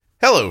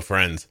Hello,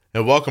 friends,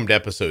 and welcome to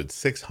episode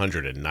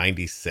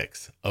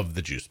 696 of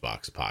the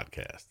Juicebox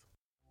Podcast.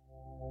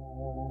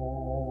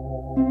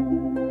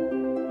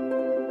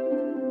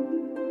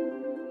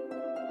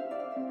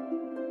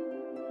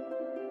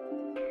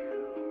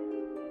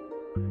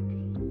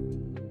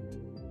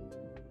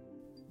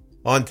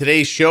 On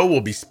today's show, we'll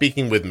be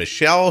speaking with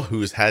Michelle,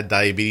 who's had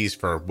diabetes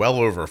for well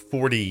over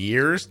 40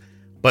 years,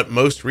 but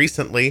most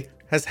recently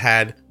has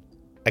had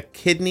a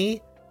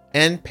kidney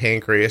and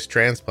pancreas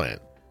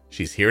transplant.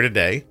 She's here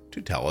today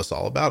to tell us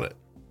all about it.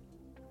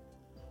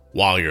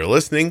 While you're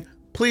listening,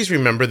 please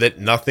remember that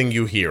nothing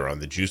you hear on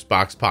the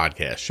Juicebox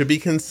Podcast should be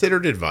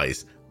considered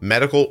advice,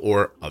 medical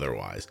or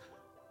otherwise.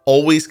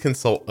 Always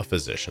consult a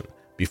physician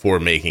before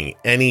making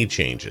any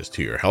changes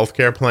to your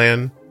healthcare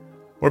plan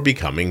or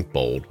becoming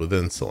bold with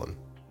insulin.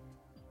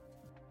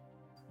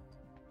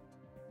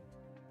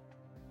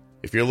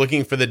 If you're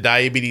looking for the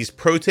Diabetes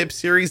Pro Tip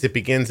series, it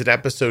begins at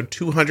episode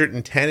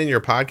 210 in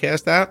your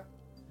podcast app.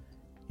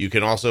 You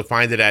can also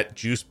find it at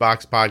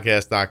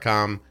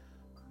juiceboxpodcast.com,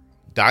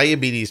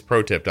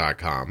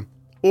 diabetesprotip.com,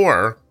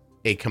 or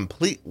a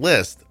complete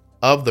list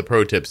of the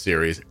Pro Tip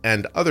series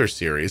and other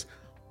series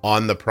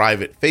on the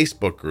private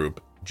Facebook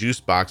group,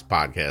 Juicebox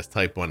Podcast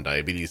Type 1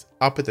 Diabetes,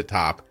 up at the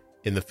top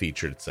in the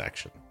featured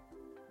section.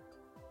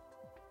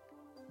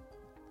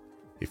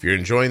 If you're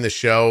enjoying the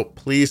show,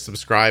 please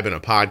subscribe in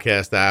a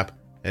podcast app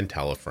and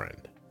tell a friend.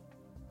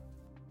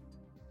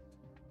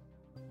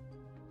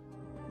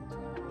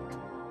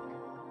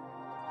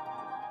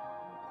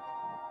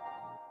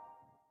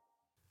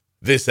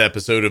 This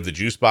episode of the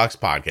Juicebox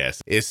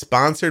Podcast is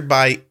sponsored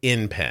by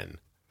InPen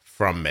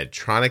from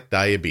Medtronic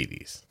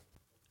Diabetes.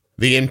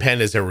 The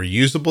InPen is a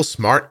reusable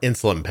smart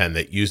insulin pen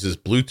that uses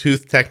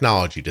Bluetooth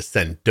technology to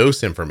send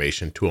dose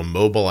information to a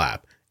mobile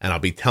app, and I'll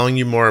be telling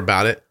you more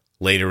about it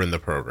later in the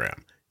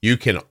program. You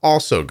can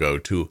also go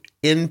to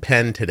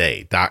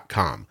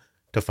inpentoday.com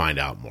to find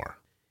out more.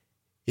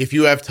 If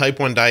you have type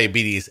 1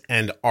 diabetes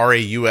and are a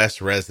U.S.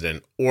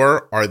 resident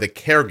or are the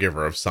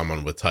caregiver of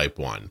someone with type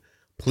 1,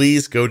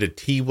 please go to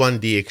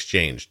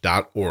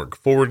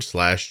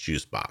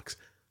t1dexchange.org/juicebox.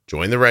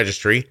 Join the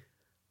registry,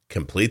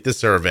 complete the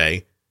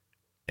survey,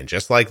 and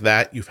just like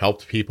that, you've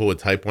helped people with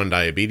type 1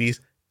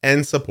 diabetes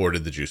and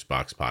supported the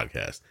Juicebox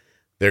Podcast.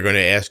 They're going to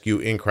ask you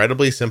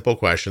incredibly simple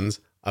questions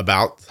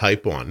about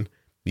type 1.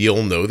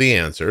 You'll know the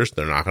answers.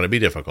 They're not going to be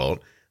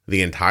difficult.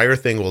 The entire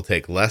thing will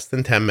take less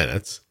than 10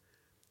 minutes.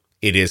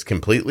 It is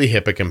completely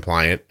HIPAA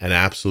compliant and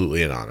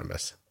absolutely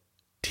anonymous.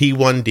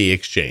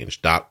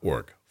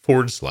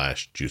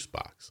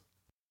 t1dexchange.org/juicebox.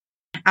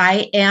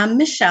 I am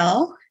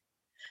Michelle.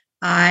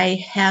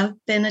 I have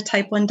been a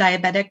type 1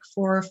 diabetic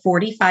for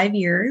 45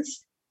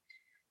 years.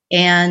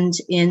 And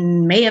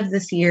in May of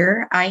this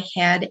year, I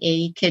had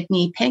a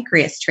kidney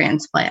pancreas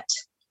transplant.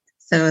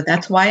 So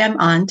that's why I'm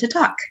on to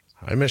talk.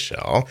 Hi,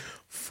 Michelle.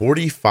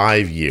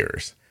 45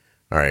 years.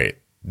 All right.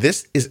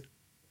 This is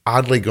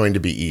oddly going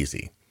to be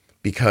easy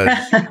because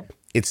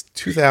it's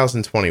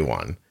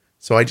 2021.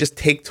 So I just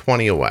take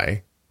 20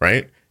 away,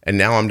 right? And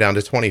now I'm down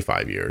to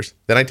 25 years.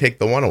 Then I take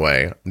the one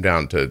away. I'm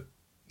down to,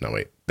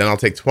 Then I'll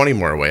take 20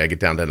 more away. I get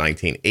down to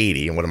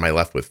 1980. And what am I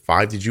left with?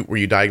 5? Were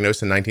you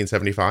diagnosed in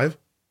 1975?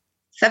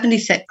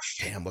 76.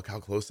 Damn, look how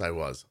close I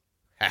was.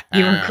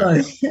 You were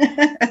close.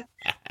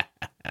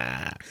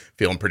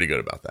 Feeling pretty good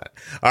about that.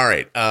 All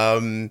right.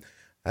 I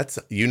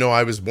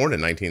was born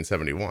in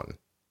 1971.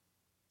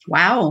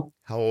 Wow.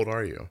 How old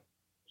are you?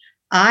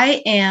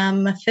 I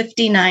am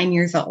 59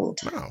 years old.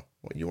 Wow.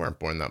 Well, you weren't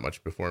born that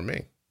much before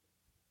me.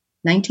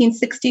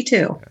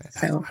 1962.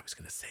 I was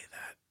going to say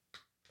that.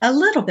 A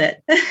little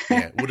bit. Yeah,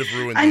 it would have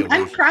ruined the I'm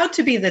illusion. proud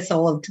to be this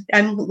old.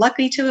 I'm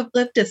lucky to have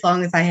lived as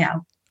long as I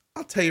have.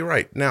 I'll tell you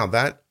right now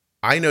that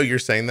I know you're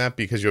saying that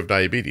because you have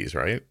diabetes,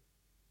 right?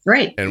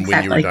 Right. And exactly.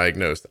 when you were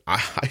diagnosed,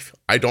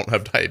 I don't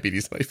have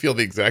diabetes. And I feel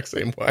the exact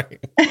same way.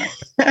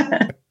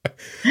 I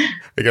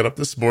got up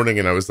this morning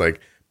and I was like,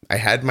 I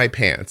had my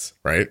pants,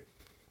 right?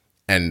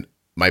 And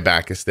my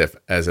back is stiff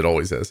as it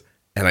always is.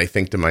 And I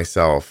think to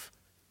myself,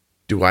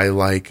 do I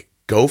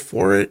go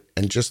for it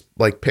and just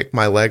pick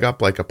my leg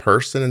up like a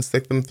person and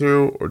stick them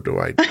through? Or do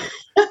I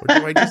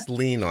just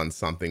lean on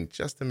something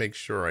just to make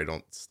sure I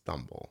don't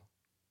stumble?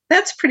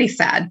 That's pretty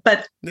sad,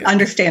 but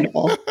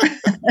understandable.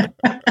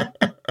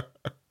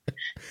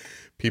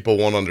 People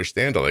won't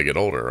understand till they get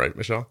older, right,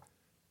 Michelle?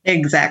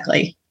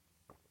 Exactly.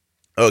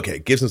 Okay,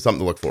 gives them something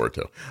to look forward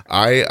to.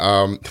 I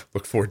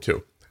look forward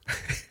to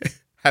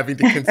having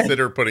to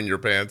consider putting your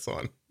pants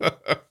on.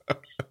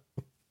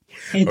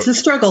 It's a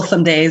struggle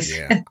some days.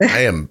 Yeah,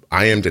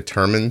 I am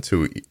determined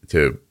to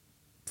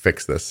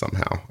fix this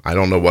somehow. I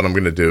don't know what I'm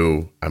going to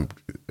do. I'm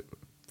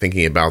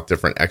thinking about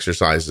different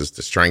exercises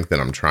to strengthen.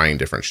 I'm trying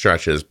different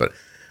stretches, but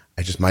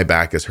my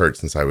back has hurt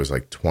since I was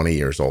 20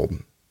 years old.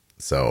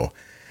 So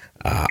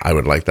I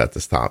would like that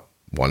to stop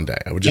one day.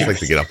 I would just like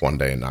to get up one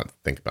day and not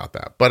think about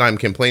that. But I'm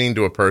complaining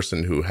to a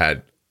person who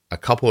had a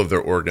couple of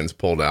their organs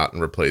pulled out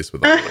and replaced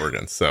with other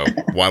organs. So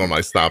why don't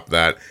I stop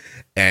that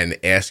and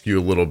ask you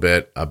a little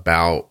bit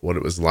about what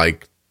it was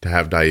like to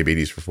have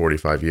diabetes for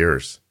 45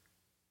 years?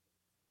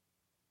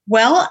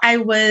 Well, I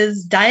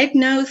was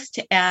diagnosed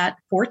at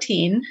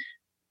 14.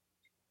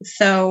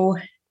 So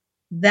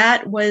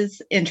that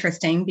was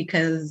interesting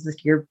because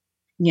you're,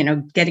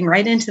 getting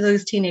right into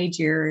those teenage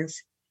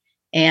years.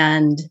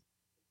 And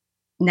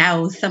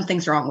now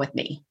something's wrong with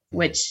me,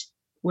 which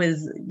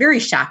was very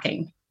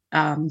shocking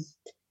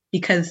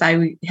because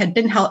I had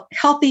been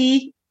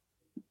healthy,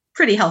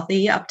 pretty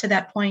healthy up to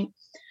that point.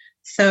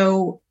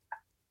 So,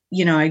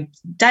 I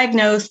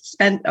diagnosed,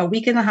 spent a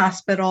week in the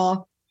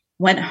hospital,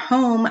 went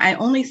home. I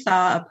only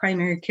saw a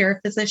primary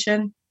care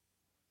physician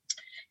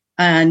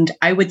and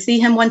I would see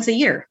him once a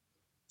year.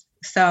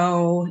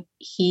 So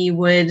he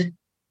would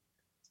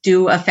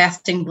do a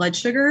fasting blood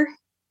sugar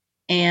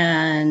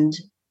and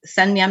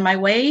send me on my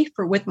way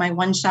with my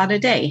 1 shot a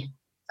day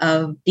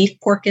of beef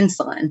pork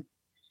insulin.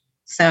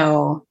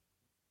 So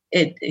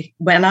it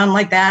went on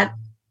like that,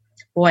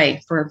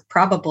 boy, for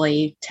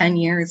probably 10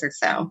 years or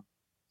so.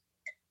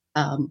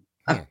 A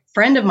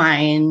friend of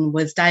mine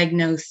was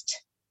diagnosed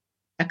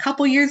a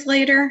couple years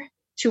later.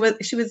 She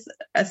was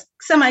a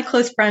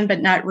semi-close friend,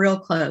 but not real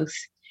close.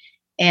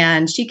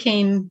 And she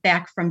came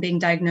back from being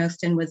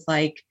diagnosed and was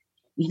like,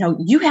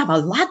 you have a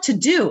lot to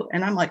do.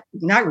 And I'm like,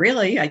 not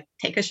really. I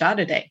take a shot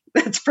a day.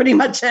 That's pretty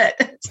much it.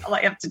 That's all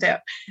I have to do.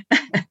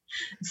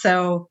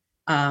 So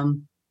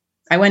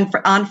I went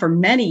on for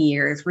many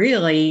years,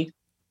 really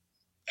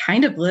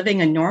kind of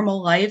living a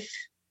normal life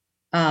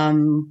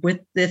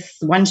with this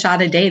 1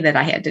 shot a day that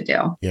I had to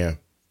do. Yeah.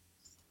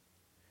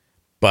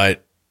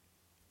 But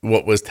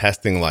what was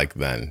testing like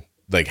then?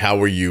 Like, how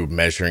were you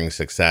measuring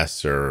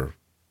success or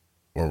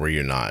were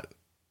you not?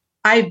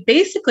 I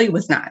basically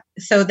was not.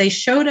 So they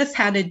showed us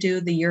how to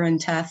do the urine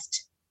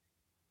test.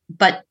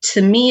 But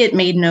to me, it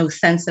made no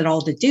sense at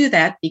all to do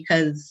that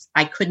because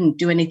I couldn't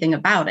do anything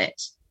about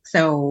it.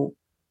 So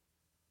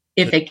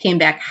if it came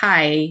back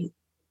high,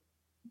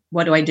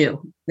 what do I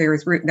do? There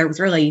was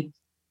really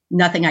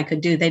nothing I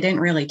could do. They didn't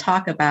really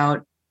talk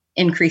about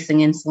increasing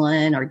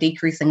insulin or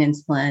decreasing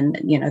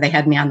insulin. They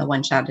had me on the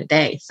 1 shot a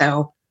day.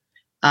 So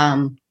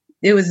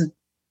it was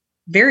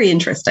very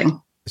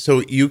interesting.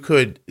 So you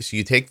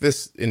take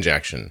this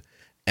injection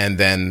and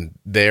then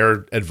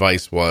their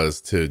advice was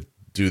to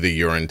do the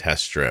urine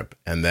test strip.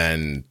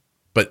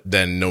 But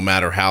then no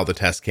matter how the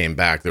test came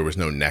back, there was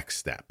no next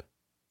step.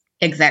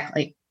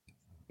 Exactly.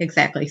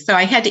 So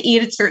I had to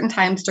eat at certain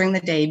times during the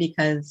day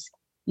because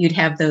you'd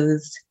have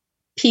those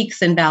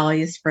peaks and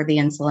valleys for the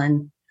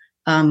insulin.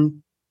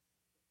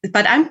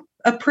 But I'm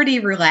a pretty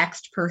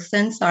relaxed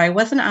person, so I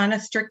wasn't on a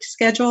strict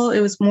schedule.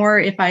 It was more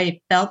if I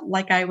felt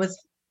like I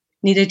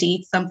needed to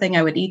eat something,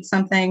 I would eat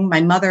something.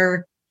 My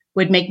mother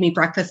would make me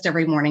breakfast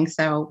every morning,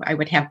 so I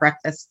would have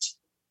breakfast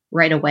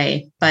right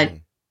away. But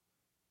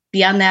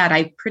beyond that,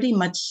 I pretty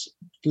much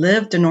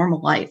lived a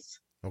normal life.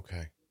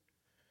 Okay.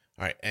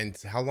 All right. And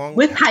how long?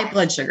 With high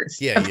blood sugars,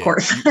 of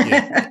course.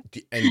 Yeah.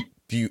 And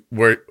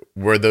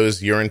were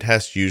those urine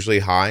tests usually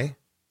high?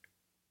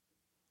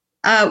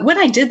 When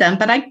I did them,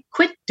 but I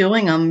quit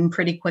doing them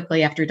pretty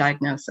quickly after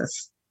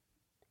diagnosis.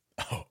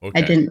 Oh, okay.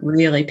 I didn't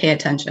really pay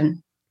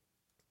attention.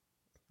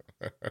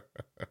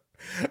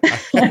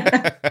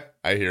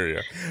 I hear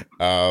you.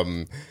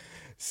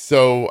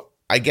 So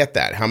I get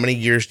that. How many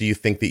years do you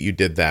think that you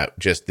did that?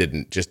 Just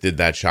did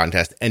that shot and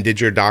test? And did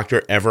your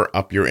doctor ever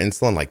up your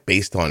insulin, like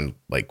based on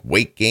like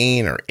weight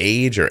gain or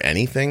age or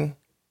anything?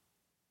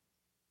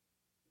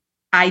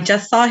 I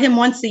just saw him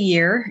once a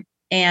year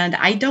and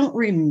I don't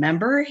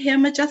remember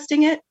him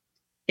adjusting it.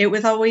 It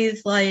was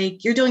always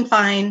like, you're doing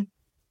fine.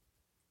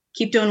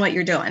 Keep doing what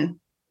you're doing.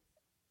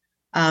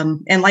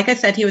 And like I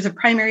said, he was a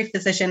primary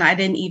physician. I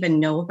didn't even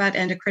know about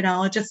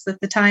endocrinologists at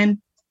the time.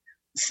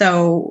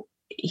 So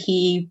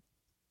he,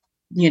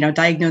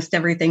 diagnosed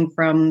everything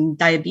from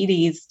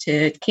diabetes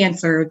to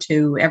cancer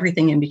to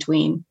everything in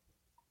between.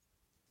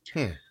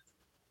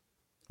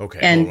 Okay,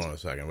 and hold on a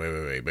second.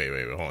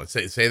 Wait. Hold on.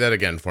 Say that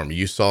again for me.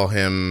 You saw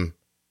him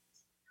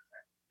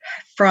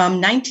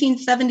from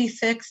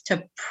 1976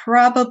 to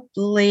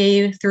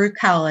probably through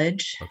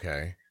college.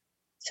 Okay.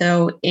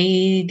 So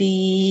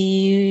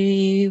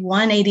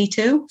 81,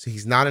 82. So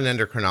he's not an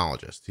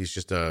endocrinologist. He's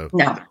just No.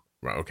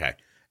 Okay.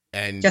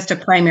 And just a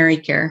primary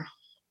care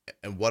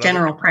and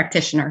general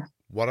practitioner.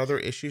 What other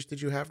issues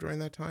did you have during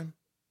that time?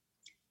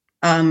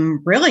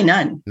 Really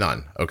none.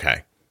 None.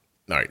 Okay.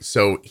 All right.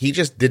 So he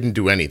just didn't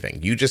do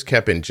anything. You just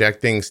kept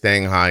injecting,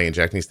 staying high.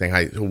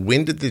 So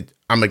when did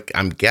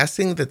I'm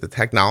guessing that the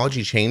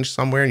technology changed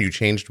somewhere and you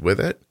changed with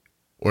it,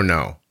 or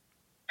no?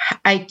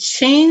 I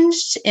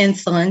changed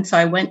insulin. So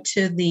I went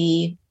to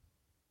the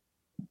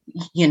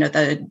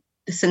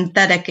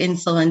synthetic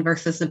insulin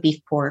versus the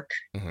beef pork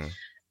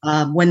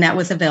when that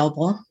was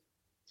available.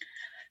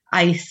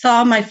 I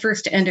saw my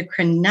first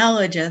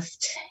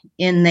endocrinologist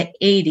in the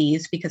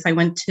 80s because I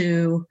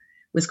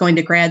was going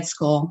to grad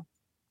school,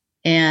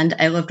 and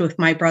I lived with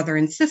my brother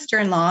and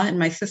sister-in-law, and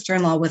my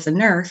sister-in-law was a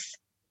nurse.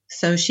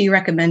 So she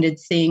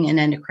recommended seeing an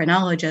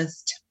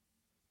endocrinologist,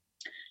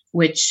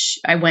 which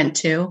I went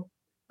to.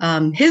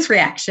 His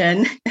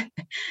reaction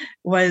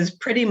was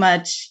pretty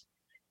much,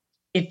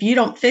 if you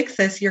don't fix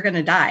this, you're going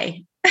to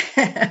die.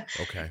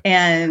 Okay.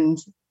 And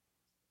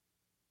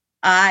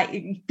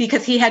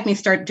because he had me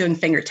start doing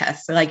finger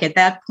tests. So like at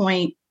that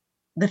point,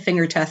 the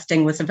finger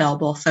testing was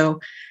available. So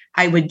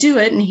I would do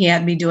it, and he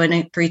had me doing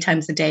it 3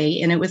 times a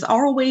day. And it was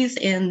always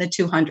in the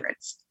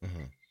 200s.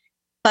 Mm-hmm.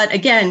 But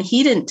again,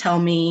 he didn't tell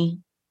me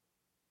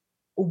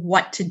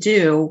what to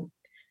do.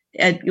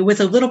 It was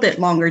a little bit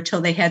longer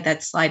till they had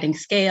that sliding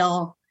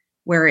scale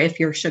where if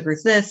your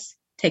sugar's this,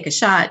 take a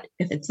shot.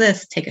 If it's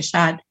this, take a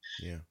shot.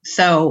 Yeah.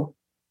 So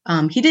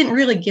he didn't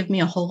really give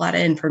me a whole lot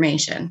of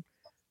information.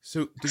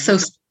 Go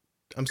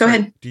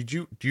ahead.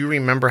 Do you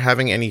remember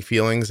having any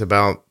feelings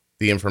about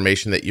the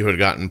information that you had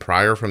gotten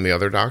prior from the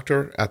other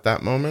doctor at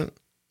that moment?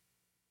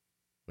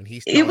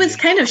 It was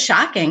kind of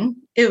shocking.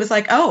 It was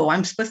like, oh,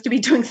 I'm supposed to be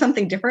doing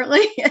something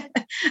differently.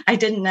 I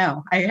didn't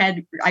know.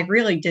 I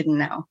really didn't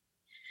know.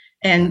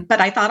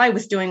 But I thought I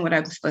was doing what I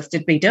was supposed to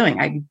be doing.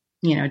 I,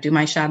 do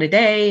my shot a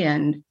day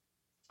and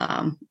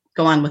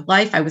go on with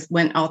life.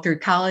 Went all through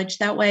college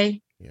that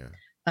way. Yeah.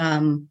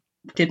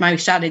 Did my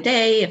shot a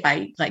day. If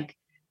I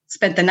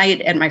spent the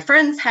night at my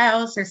friend's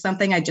house or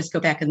something, I'd just go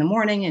back in the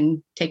morning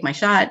and take my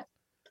shot.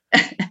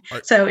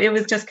 So it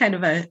was just kind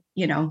of a,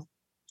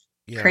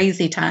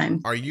 crazy time.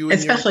 Are you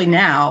especially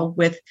now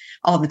with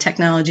all the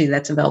technology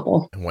that's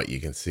available and what you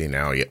can see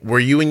now?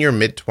 Were you in your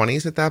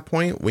mid-20s at that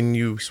point when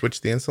you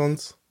switched the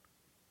insulins?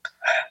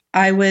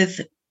 I was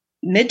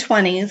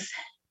mid-20s,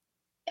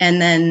 and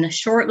then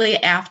shortly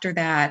after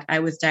that, I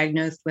was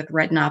diagnosed with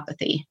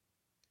retinopathy.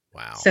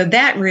 Wow! So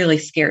that really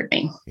scared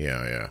me.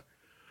 Yeah.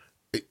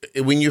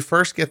 When you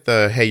first get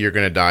the "Hey, you're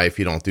going to die if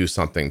you don't do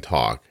something"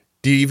 talk,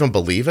 do you even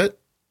believe it?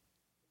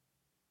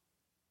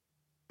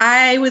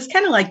 I was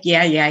kind of like,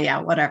 yeah,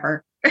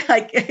 whatever.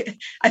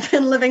 I've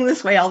been living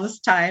this way all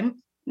this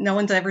time. No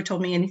one's ever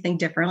told me anything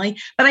differently,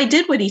 but I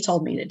did what he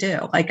told me to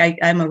do.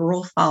 I'm a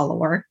rule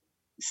follower.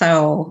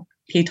 So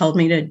he told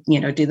me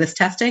to, do this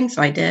testing.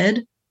 So I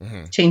did.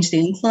 Mm-hmm. Change the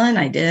insulin.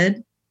 I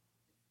did.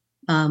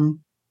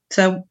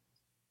 So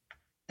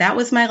that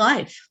was my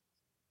life.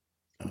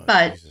 Oh,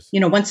 but, Jesus.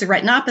 Once the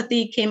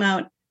retinopathy came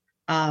out,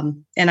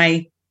 and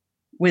I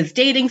was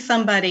dating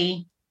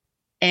somebody,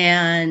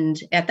 and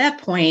at that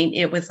point,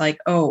 it was like,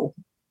 oh,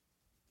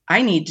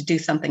 I need to do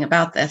something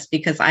about this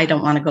because I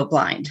don't want to go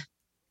blind.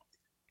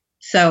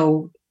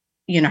 So,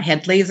 I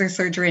had laser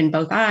surgery in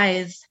both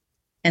eyes,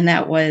 and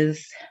that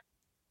was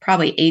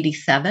probably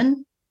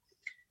 87.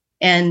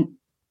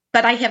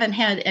 But I haven't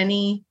had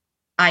any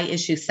eye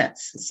issues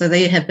since. So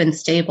they have been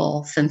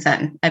stable since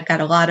then. I've got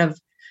a lot of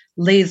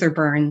laser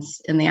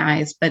burns in the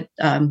eyes, but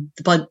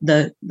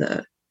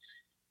the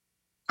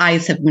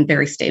eyes have been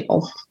very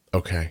stable.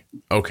 Okay.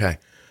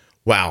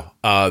 Wow.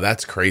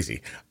 That's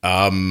crazy.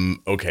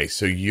 Okay.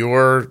 So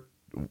you're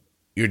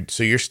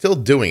still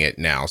doing it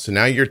now. So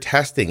now you're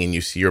testing and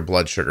you see your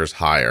blood sugars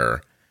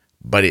higher,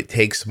 but it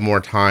takes more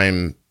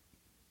time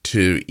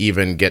to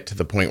even get to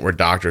the point where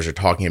doctors are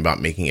talking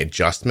about making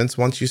adjustments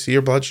once you see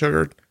your blood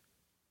sugar.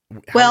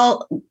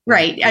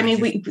 Right.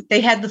 They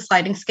had the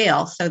sliding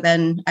scale. So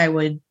then I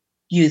would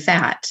use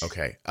that.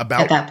 Okay. At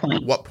that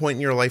point. What point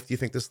in your life do you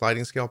think the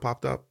sliding scale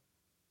popped up?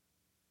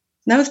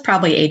 That was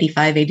probably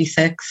 85,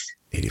 86.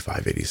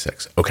 85,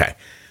 86. Okay.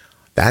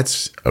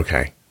 That's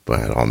okay.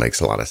 But it all makes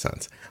a lot of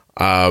sense.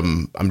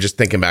 I'm just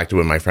thinking back to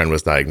when my friend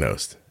was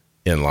diagnosed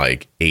in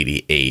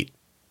 88,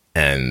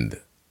 and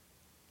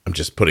I'm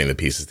just putting the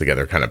pieces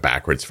together kind of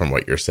backwards from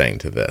what you're saying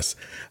to this.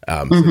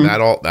 Mm-hmm.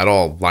 So that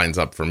all lines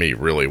up for me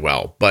really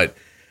well. But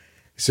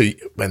so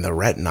when the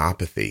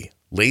retinopathy,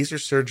 laser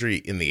surgery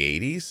in the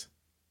 80s?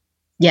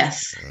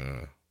 Yes.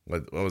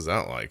 What was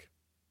that like?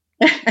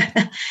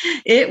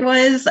 It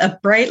was a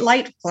bright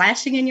light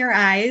flashing in your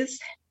eyes.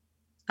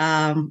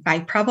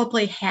 I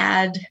probably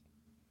had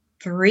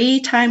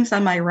 3 times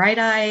on my right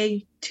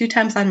eye, 2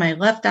 times on my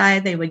left eye.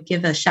 They would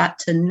give a shot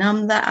to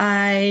numb the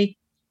eye,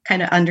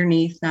 kind of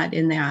underneath, not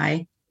in the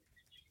eye.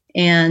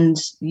 And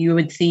you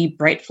would see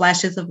bright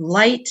flashes of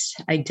light.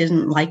 I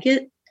didn't like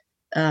it,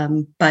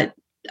 but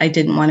I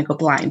didn't want to go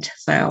blind.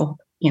 So,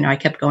 I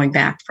kept going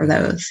back for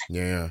those.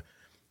 Yeah.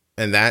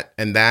 And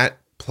that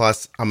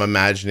plus I'm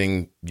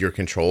imagining your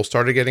control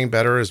started getting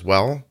better as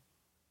well.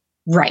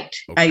 Right.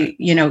 Okay.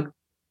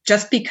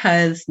 Just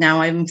because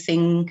now I'm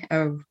seeing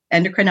an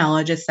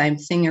endocrinologist, I'm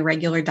seeing a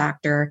regular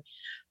doctor.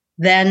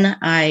 Then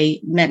I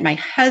met my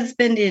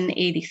husband in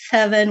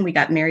 87. We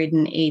got married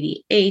in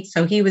 88.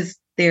 So he was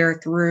there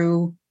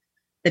through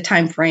the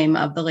time frame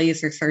of the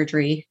laser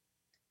surgery.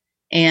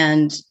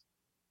 And,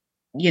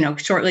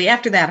 shortly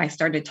after that, I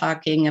started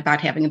talking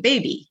about having a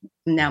baby.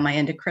 Now my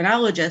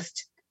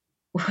endocrinologist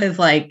was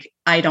like,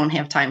 I don't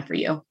have time for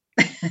you.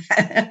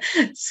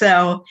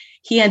 So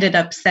he ended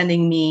up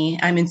sending me,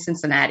 I'm in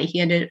Cincinnati. He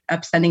ended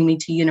up sending me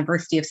to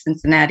University of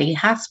Cincinnati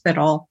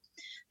Hospital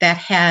that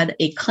had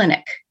a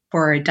clinic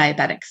for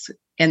diabetics.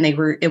 And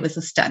it was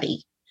a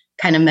study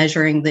kind of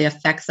measuring the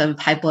effects of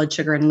high blood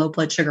sugar and low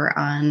blood sugar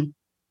on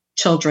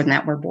children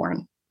that were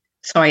born.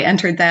 So I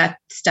entered that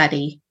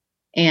study,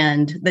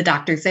 and the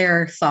doctors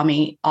there saw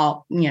me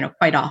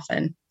quite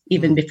often.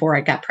 even before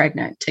I got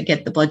pregnant, to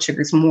get the blood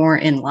sugars more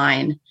in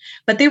line.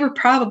 But they were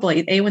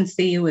probably,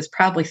 A1C was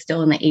probably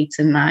still in the 8s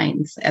and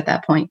 9s at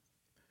that point.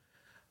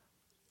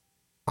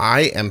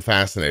 I am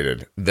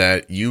fascinated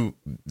that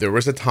there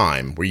was a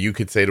time where you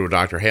could say to a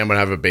doctor, hey, I'm going to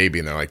have a baby.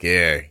 And they're like,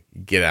 yeah,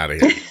 get out of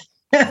here.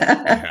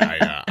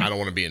 I don't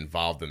want to be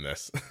involved in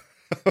this.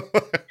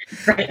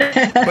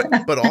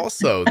 but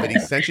also that he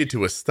sent you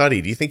to a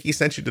study. Do you think he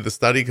sent you to the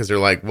study because they're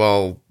like,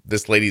 well,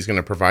 this lady's going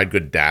to provide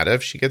good data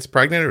if she gets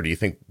pregnant? Or do you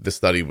think the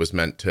study was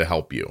meant to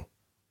help you?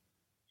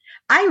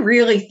 I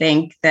really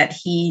think that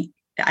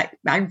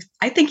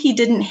I think he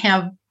didn't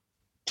have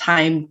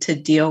time to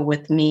deal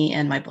with me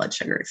and my blood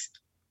sugars.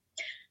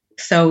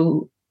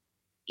 So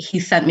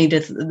he sent me to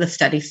the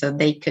study so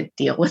they could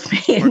deal with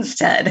me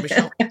instead.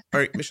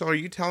 Michelle, are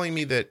you telling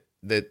me that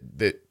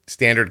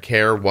standard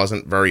care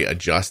wasn't very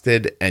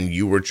adjusted and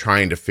you were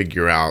trying to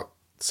figure out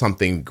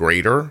something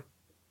greater?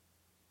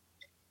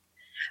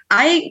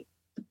 I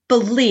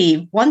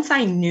believe once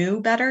I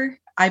knew better,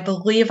 I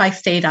believe I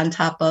stayed on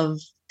top of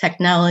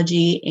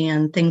technology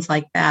and things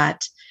like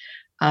that.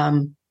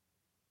 When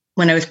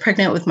I was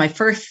pregnant with my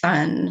first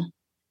son,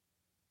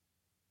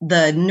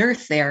 the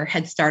nurse there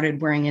had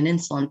started wearing an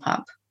insulin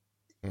pump.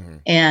 Mm-hmm.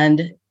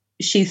 And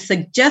she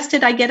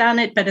suggested I get on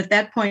it, but at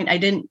that point I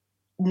didn't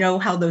know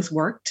how those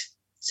worked.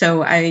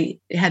 So I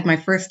had my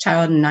first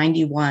child in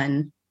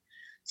 91.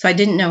 So I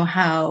didn't know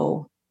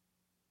how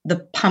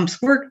the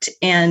pumps worked,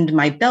 and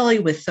my belly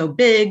was so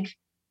big.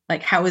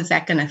 Like, how is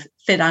that going to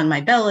fit on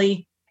my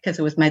belly? Because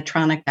it was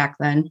Medtronic back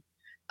then.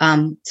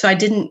 So I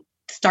didn't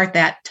start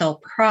that till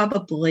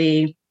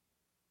probably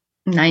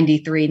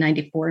 93,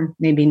 94,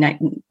 maybe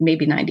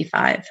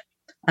 95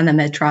 on the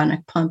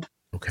Medtronic pump.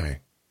 Okay.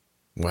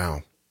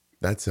 Wow.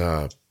 That's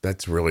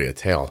really a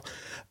tale.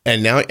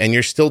 And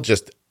you're still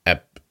just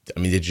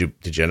did you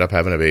end up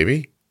having a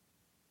baby?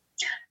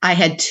 I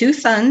had 2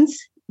 sons.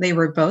 They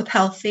were both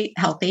healthy.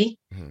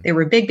 Mm-hmm. They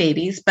were big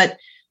babies, but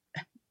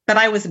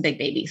I was a big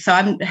baby. So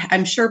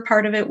I'm sure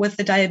part of it was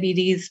the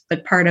diabetes,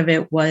 but part of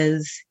it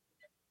was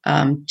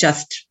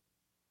just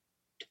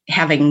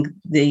having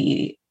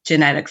the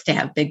genetics to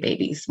have big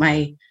babies.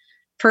 My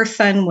first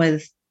son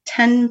was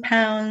 10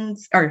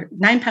 pounds or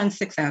 9 pounds,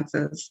 6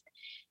 ounces.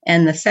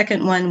 And the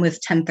second one was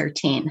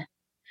 10-13.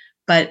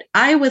 But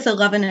I was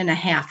 11 and a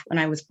half when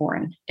I was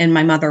born, and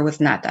my mother was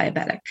not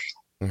diabetic.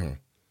 Mm-hmm.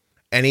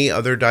 Any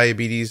other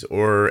diabetes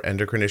or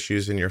endocrine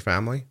issues in your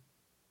family?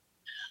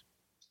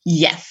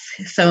 Yes.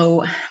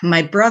 So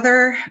my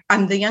brother,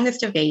 I'm the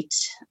youngest of 8.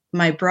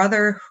 My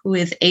brother, who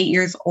is 8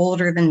 years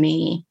older than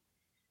me,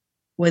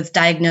 was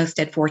diagnosed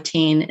at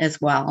 14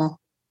 as well.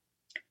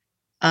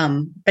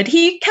 But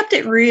he kept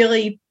it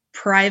really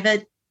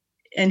private,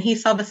 and he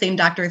saw the same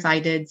doctor as I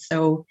did.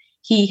 So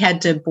he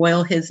had to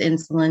boil his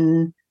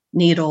insulin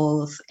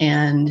needles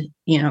and,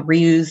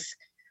 reuse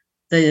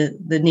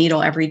the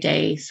needle every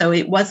day. So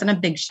it wasn't a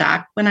big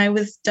shock when I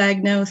was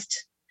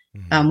diagnosed.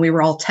 Mm-hmm. We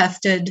were all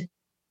tested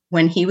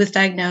when he was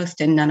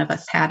diagnosed, and none of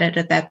us had it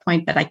at that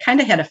point. But I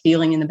kind of had a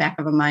feeling in the back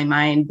of my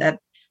mind that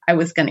I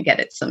was going to get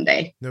it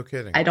someday. No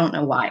kidding. I don't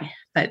know why.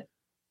 But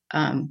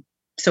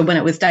so when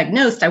it was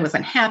diagnosed, I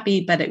wasn't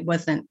happy, but it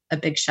wasn't a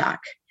big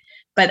shock.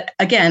 But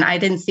again, I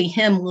didn't see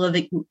him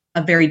living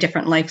a very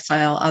different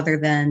lifestyle other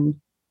than,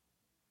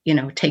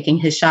 taking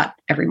his shot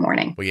every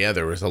morning. Well, yeah,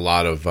 there was a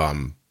lot of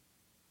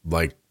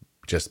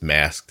just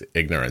masked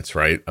ignorance,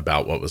 right,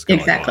 about what was going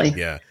exactly. on.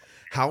 Yeah.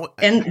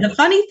 And the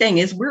funny thing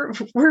is,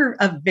 we're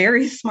a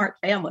very smart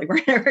family.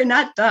 We're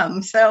not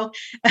dumb. So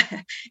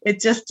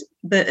it just,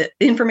 the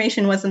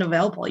information wasn't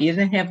available. You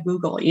didn't have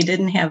Google. You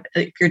didn't have,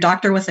 if your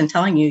doctor wasn't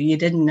telling you, you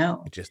didn't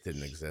know. It just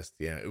didn't exist.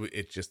 Yeah.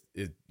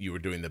 You were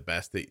doing the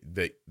best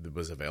that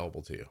was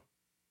available to you.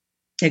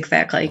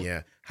 Exactly.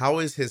 Yeah. How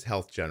is his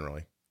health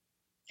generally?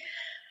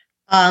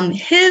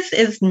 His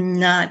is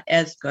not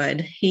as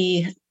good.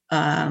 He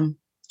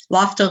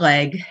lost a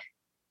leg.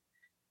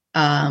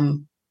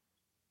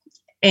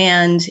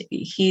 And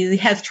he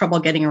has trouble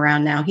getting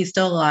around now. He's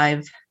still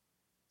alive.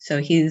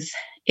 So he's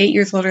 8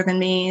 years older than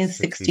me,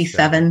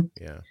 67.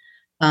 Yeah.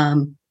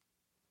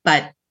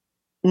 But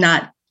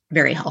not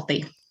very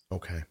healthy.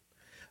 Okay.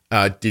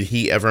 Did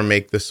he ever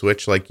make the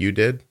switch like you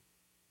did?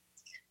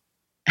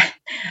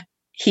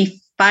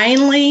 He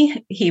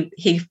finally,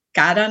 he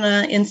got on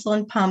an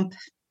insulin pump.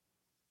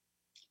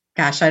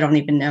 Gosh, I don't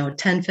even know,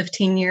 10,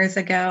 15 years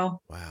ago.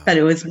 Wow. But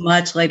it was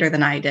much later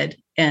than I did.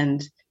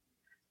 And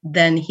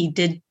then he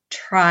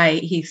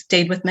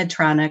stayed with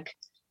Medtronic,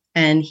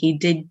 and he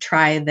did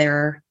try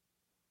their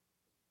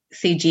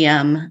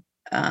CGM,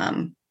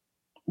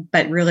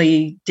 but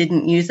really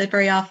didn't use it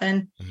very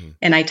often. Mm-hmm.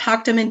 And I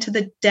talked him into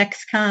the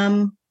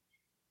Dexcom,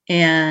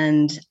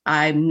 and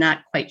I'm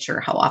not quite sure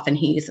how often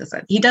he uses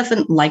it. He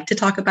doesn't like to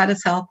talk about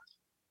his health.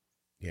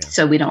 Yeah.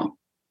 So we don't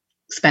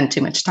spend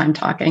too much time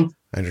talking.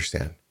 I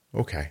understand.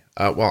 Okay.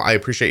 Well, I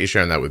appreciate you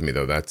sharing that with me,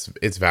 though.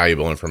 It's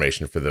valuable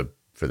information for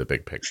the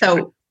big picture.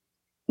 So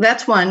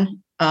that's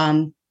one.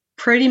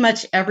 Pretty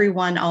much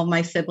all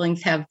my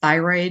siblings have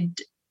thyroid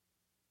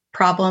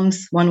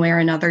problems one way or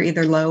another,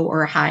 either low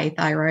or high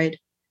thyroid.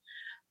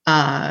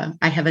 I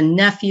have a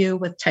nephew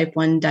with type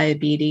 1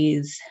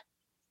 diabetes,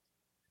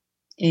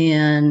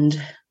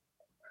 and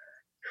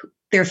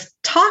there's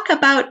talk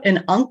about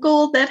an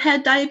uncle that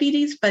had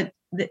diabetes, but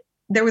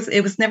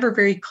it was never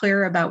very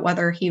clear about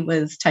whether he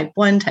was type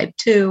 1, type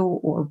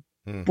 2, or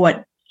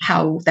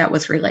how that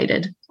was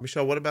related.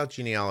 Michelle, what about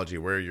genealogy?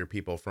 Where are your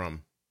people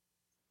from?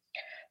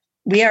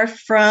 We are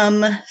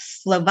from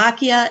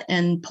Slovakia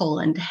and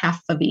Poland,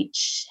 half of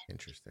each.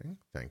 Interesting.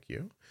 Thank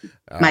you.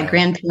 My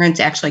grandparents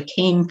actually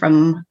came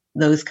from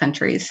those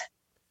countries.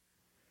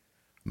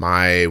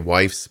 My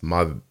wife's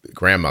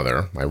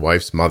grandmother, my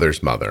wife's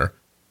mother's mother,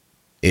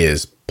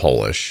 is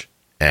Polish,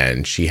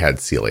 and she had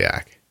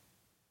celiac.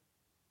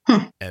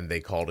 And they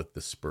called it the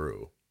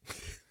sprue.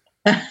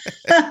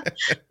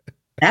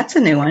 That's a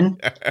new one.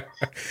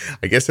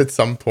 I guess at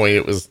some point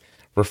it was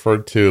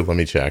referred to, let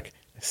me check,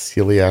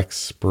 celiac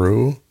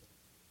sprue.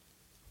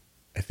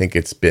 I think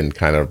it's been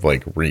kind of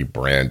like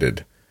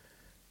rebranded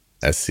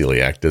as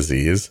celiac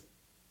disease.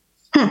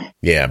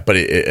 Yeah, but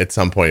at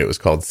some point it was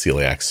called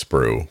celiac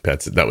sprue.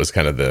 That was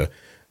kind of the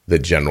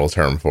general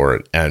term for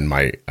it. And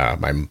my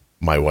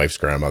wife's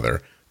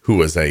grandmother, who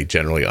was a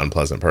generally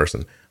unpleasant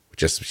person,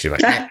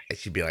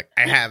 she'd be like,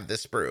 I have the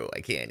sprue,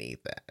 I can't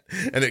eat that,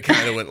 and it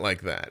kind of went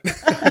like that.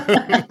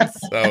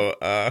 So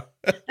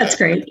that's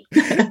great.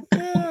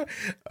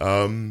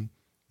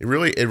 It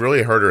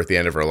really hurt her at the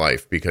end of her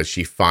life because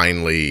I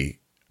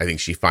think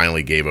she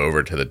finally gave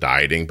over to the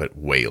dieting, but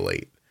way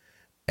late,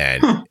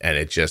 and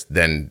it just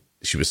then.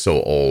 She was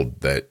so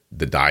old that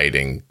the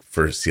dieting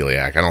for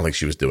celiac, I don't think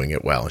she was doing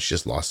it well. She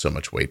just lost so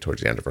much weight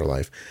towards the end of her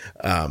life.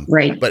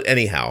 Right. But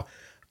anyhow,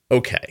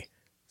 okay.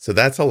 So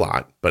that's a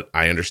lot, but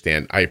I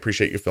understand. I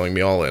appreciate you filling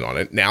me all in on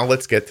it. Now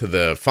let's get to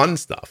the fun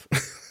stuff.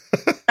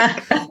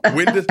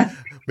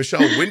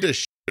 Michelle, when does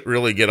shit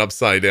really get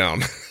upside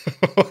down?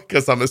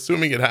 Because I'm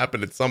assuming it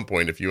happened at some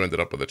point if you ended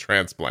up with a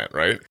transplant,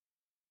 right?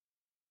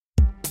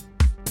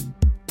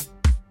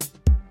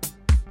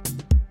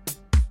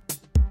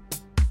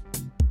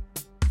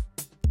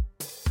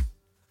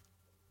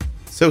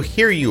 So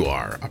here you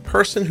are, a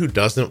person who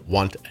doesn't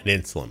want an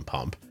insulin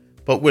pump,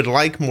 but would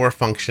like more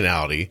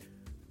functionality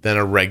than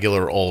a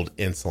regular old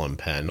insulin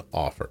pen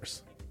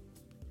offers.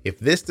 If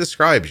this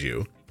describes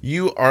you,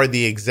 you are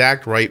the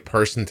exact right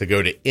person to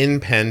go to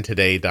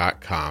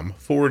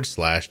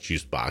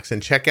inpentoday.com/juicebox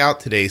and check out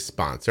today's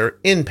sponsor,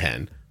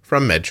 InPen,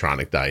 from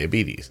Medtronic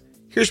Diabetes.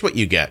 Here's what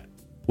you get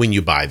when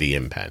you buy the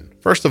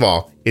InPen. First of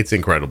all, it's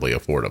incredibly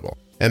affordable,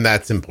 and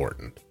that's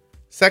important.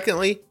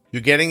 Secondly,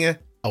 you're getting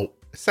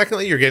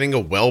a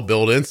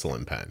well-built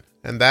insulin pen,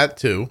 and that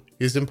too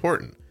is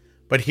important.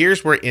 But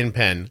here's where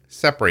InPen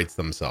separates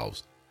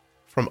themselves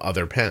from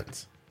other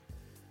pens.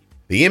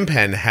 The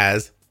InPen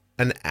has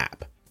an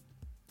app,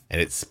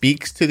 and it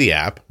speaks to the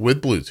app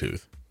with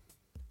Bluetooth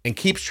and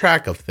keeps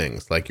track of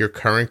things like your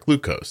current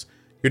glucose,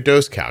 your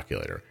dose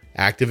calculator,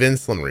 active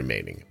insulin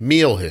remaining,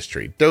 meal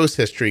history, dose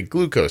history,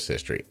 glucose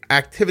history,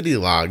 activity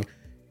log,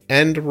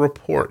 and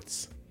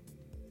reports.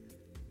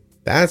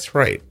 That's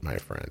right, my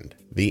friend.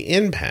 The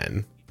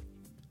InPen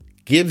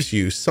gives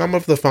you some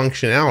of the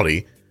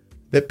functionality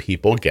that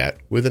people get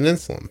with an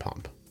insulin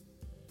pump.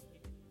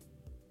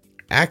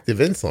 Active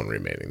insulin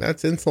remaining,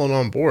 that's insulin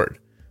on board.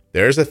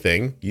 There's a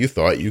thing you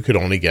thought you could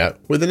only get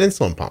with an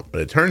insulin pump,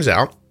 but it turns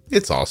out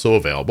it's also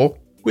available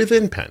with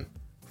InPen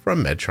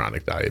from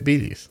Medtronic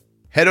Diabetes.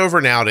 Head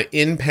over now to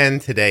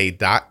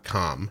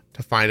inpentoday.com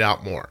to find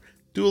out more.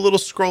 Do a little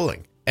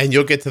scrolling, and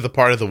you'll get to the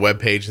part of the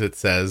webpage that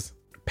says,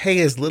 pay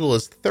as little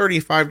as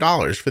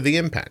 $35 for the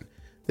InPen.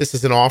 This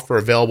is an offer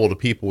available to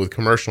people with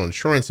commercial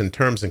insurance, and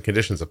terms and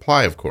conditions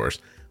apply, of course.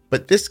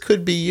 But this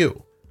could be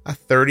you, a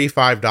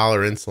 $35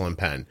 insulin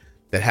pen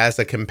that has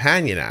a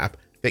companion app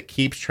that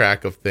keeps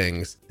track of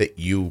things that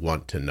you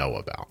want to know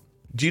about.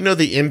 Do you know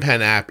the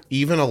InPen app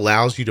even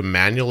allows you to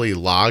manually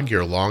log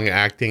your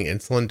long-acting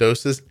insulin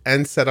doses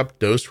and set up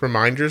dose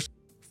reminders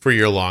for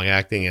your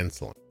long-acting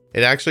insulin?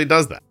 It actually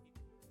does that.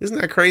 Isn't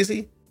that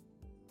crazy?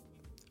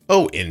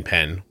 Oh,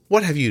 InPen,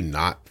 what have you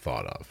not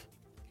thought of?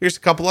 Here's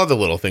a couple other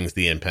little things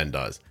the InPen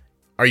does.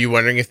 Are you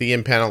wondering if the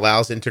InPen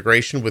allows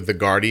integration with the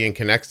Guardian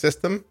Connect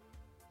system?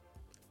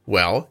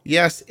 Well,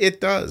 yes, it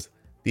does.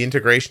 The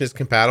integration is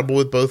compatible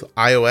with both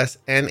iOS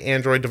and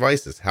Android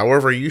devices.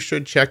 However, you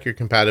should check your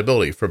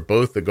compatibility for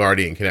both the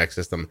Guardian Connect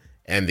system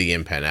and the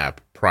InPen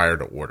app prior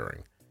to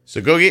ordering.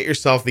 So go get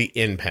yourself the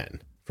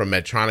InPen from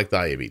Medtronic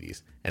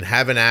Diabetes and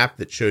have an app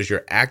that shows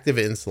your active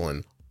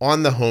insulin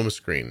on the home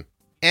screen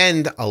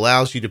and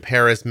allows you to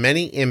pair as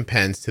many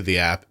InPens to the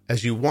app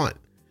as you want.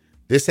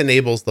 This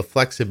enables the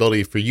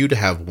flexibility for you to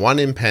have one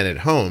InPen at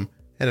home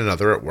and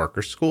another at work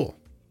or school.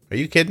 Are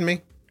you kidding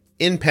me?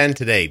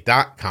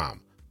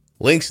 InPentoday.com.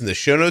 Links in the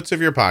show notes of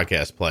your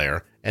podcast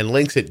player and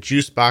links at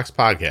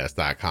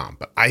juiceboxpodcast.com.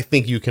 But I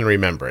think you can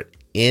remember it.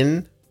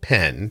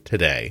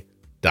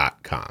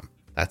 InPentoday.com.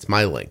 That's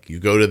my link. You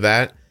go to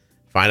that,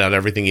 find out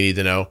everything you need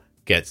to know,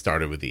 get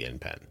started with the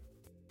InPen.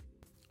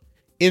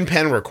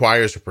 InPen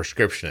requires a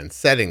prescription and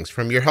settings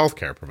from your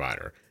healthcare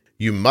provider.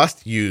 You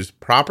must use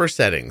proper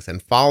settings and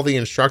follow the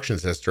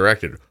instructions as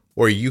directed,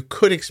 or you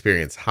could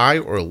experience high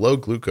or low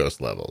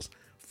glucose levels.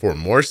 For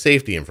more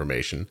safety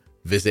information,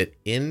 visit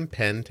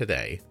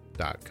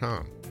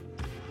inpentoday.com.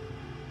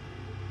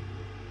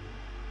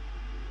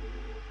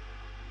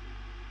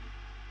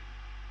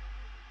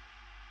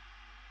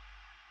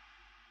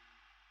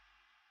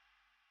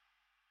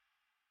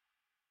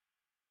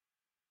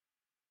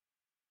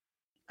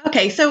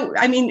 Okay, so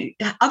I mean,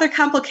 other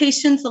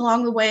complications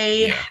along the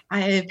way. Yeah.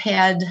 I've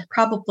had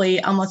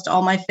probably almost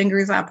all my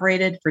fingers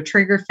operated for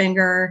trigger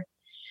finger.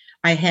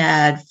 I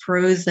had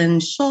frozen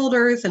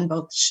shoulders in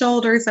both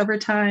shoulders over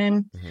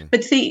time. Mm-hmm.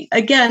 But see,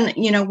 again,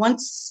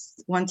 once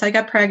I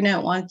got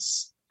pregnant,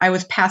 once I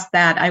was past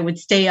that, I would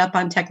stay up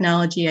on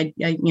technology. I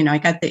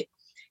got the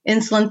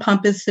insulin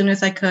pump as soon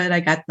as I could. I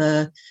got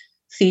the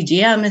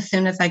CGM as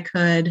soon as I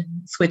could,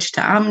 switched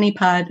to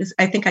Omnipod.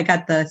 I think I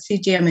got the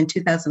CGM in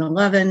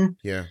 2011.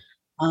 Yeah.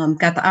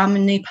 Got the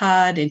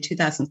Omnipod in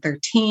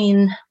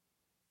 2013.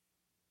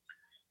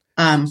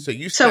 So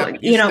you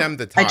stemmed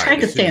the tide. I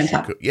tried to stay on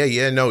top.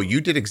 Yeah. No, you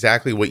did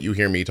exactly what you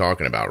hear me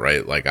talking about,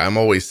 right? Like I'm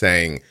always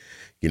saying,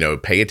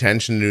 pay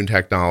attention to new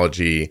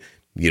technology.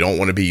 You don't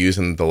want to be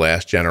using the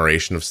last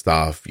generation of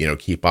stuff,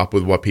 keep up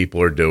with what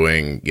people are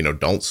doing,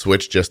 don't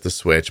switch just to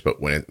switch, but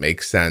when it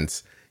makes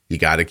sense, you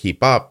got to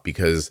keep up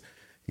because,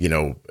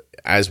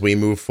 as we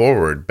move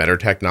forward, better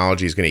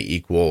technology is going to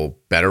equal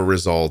better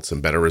results,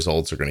 and better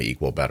results are going to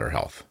equal better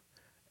health.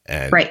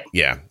 And right.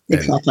 Yeah.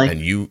 Exactly. And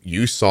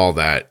you saw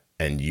that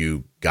and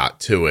you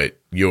got to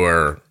it.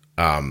 Your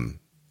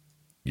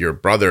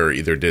brother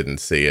either didn't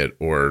see it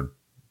or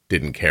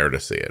didn't care to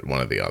see it,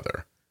 one or the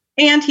other.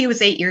 And he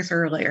was 8 years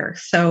earlier.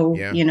 So,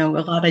 Yeah. A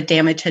lot of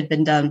damage had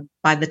been done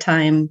by the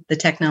time the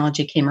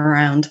technology came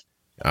around.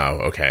 Oh,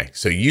 okay.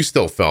 So you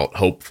still felt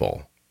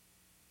hopeful,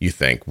 you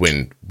think,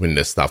 when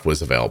this stuff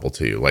was available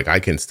to you? Like, I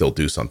can still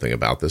do something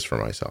about this for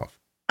myself.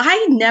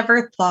 I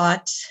never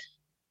thought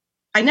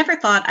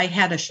I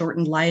had a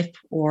shortened life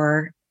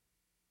or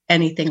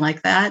anything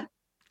like that.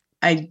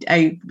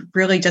 I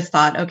really just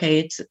thought, okay,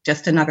 it's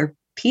just another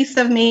piece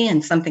of me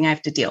and something I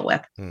have to deal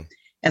with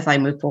as I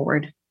move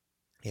forward.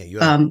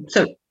 Yeah.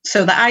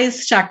 So the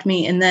eyes shocked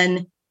me, and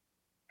then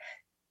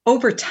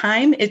over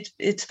time,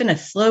 it's been a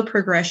slow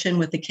progression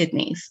with the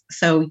kidneys.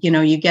 So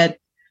you get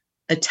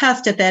a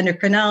test at the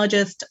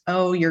endocrinologist.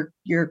 Oh, your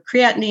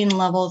creatinine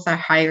levels are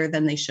higher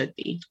than they should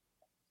be,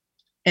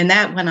 and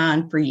that went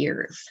on for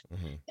years.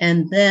 Mm-hmm.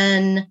 And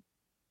then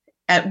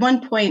at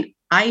one point,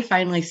 I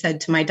finally said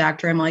to my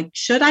doctor, I'm like,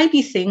 should I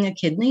be seeing a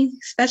kidney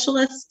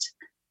specialist?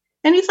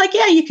 And he's like,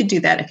 yeah, you could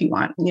do that if you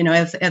want.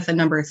 As the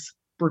numbers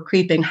were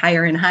creeping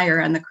higher and higher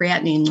on the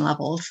creatinine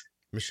levels.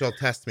 Michelle,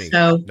 test me.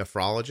 So,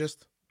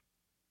 nephrologist,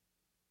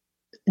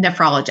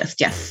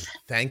 yes.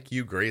 Thank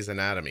you, Grey's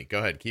Anatomy. Go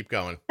ahead, keep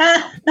going.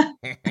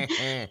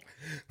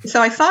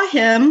 So I saw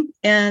him,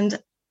 and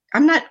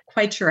I'm not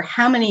quite sure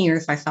how many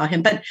years I saw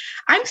him, but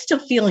I'm still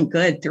feeling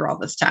good through all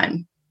this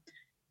time.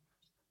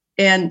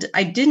 And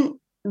I didn't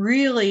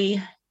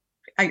really,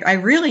 I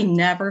really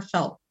never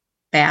felt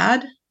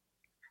bad.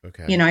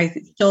 Okay. I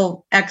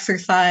still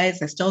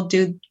exercise. I still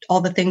do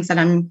all the things that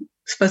I'm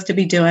supposed to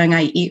be doing.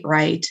 I eat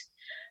right.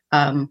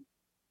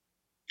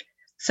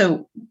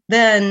 So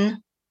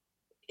then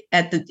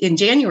in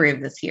January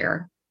of this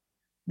year,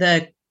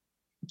 the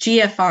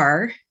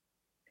GFR,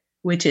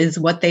 which is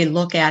what they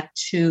look at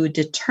to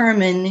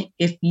determine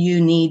if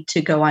you need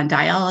to go on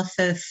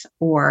dialysis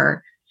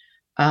or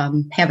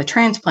have a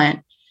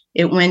transplant,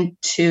 it went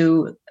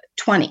to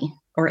 20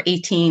 or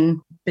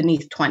 18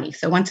 beneath 20.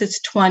 So once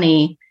it's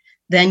 20,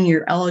 then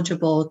you're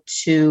eligible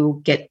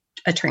to get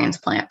a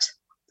transplant.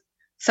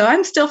 So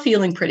I'm still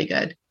feeling pretty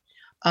good.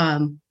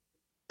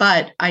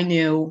 But I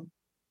knew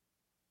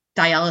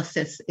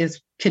dialysis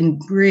can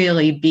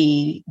really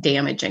be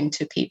damaging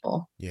to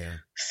people. Yeah.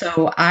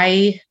 So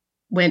I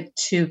went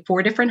to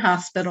 4 different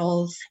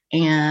hospitals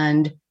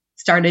and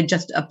started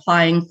just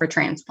applying for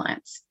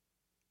transplants.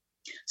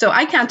 So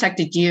I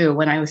contacted you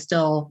when I was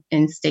still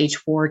in stage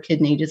 4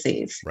 kidney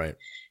disease. Right.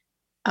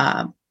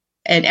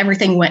 And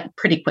everything went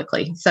pretty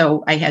quickly.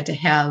 So I had to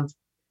have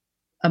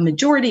a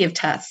majority of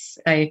tests.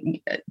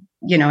 You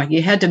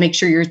had to make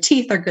sure your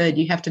teeth are good.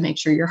 You have to make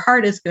sure your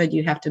heart is good.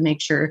 You have to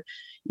make sure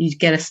you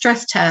get a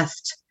stress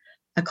test,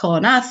 a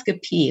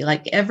colonoscopy,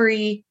 like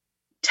every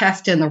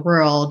test in the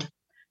world,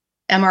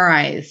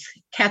 MRIs,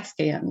 CAT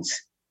scans.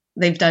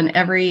 They've done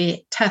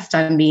every test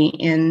on me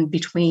in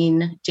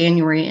between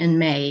January and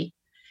May.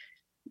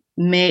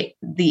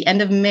 The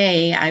end of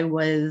May, I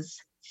was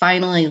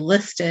finally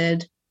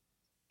listed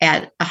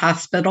at a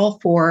hospital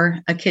for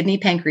a kidney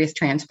pancreas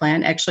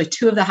transplant. Actually,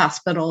 2 of the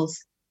hospitals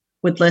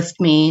would list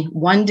me.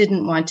 One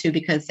didn't want to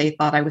because they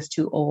thought I was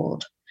too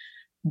old.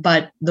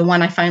 But the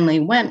one I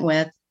finally went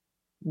with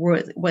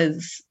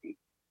was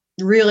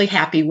really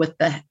happy with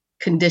the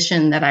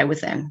condition that I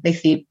was in. They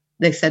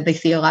said they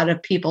see a lot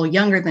of people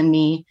younger than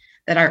me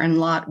that are in a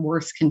lot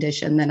worse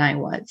condition than I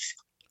was.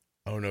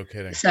 Oh, no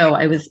kidding. So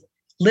I was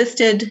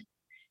listed,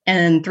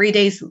 and 3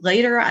 days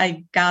later,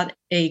 I got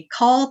a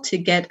call to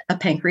get a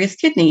pancreas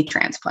kidney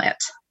transplant.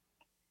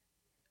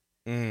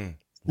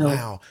 So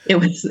Wow. it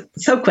was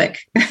so quick.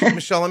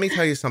 Michelle, let me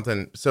tell you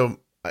something. So,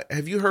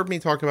 have you heard me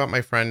talk about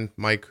my friend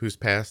Mike who's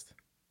passed?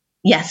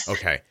 Yes.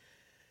 Okay.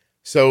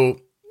 So,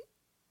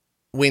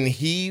 when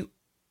he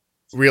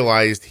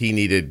realized he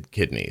needed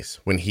kidneys,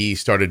 when he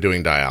started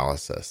doing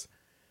dialysis,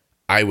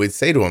 I would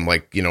say to him,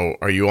 like,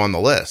 are you on the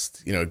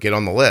list? Get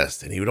on the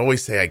list. And he would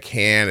always say, I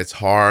can't, it's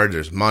hard,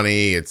 there's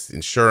money, it's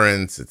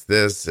insurance, it's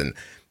this. And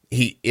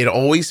it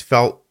always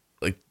felt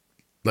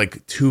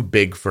like too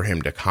big for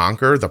him to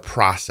conquer the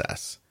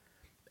process.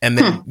 And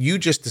then you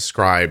just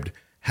described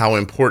how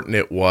important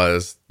it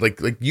was. Like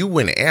you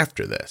went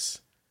after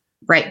this.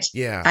 Right.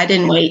 Yeah. I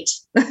didn't wait.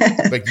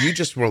 Like you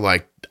just were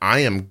like, I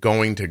am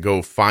going to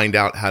go find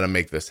out how to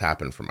make this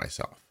happen for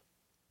myself.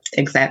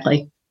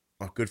 Exactly.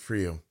 Oh, good for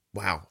you.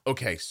 Wow.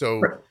 Okay.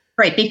 So.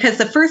 Right. Because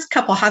the first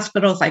couple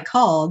hospitals I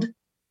called,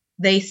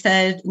 they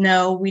said,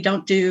 no, we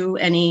don't do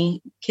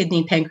any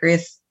kidney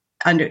pancreas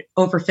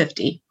over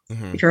 50.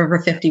 Mm-hmm. If you're over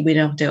 50, we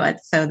don't do it.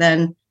 So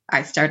then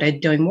I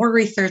started doing more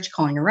research,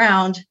 calling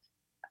around,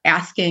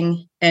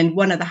 asking. And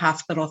one of the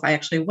hospitals I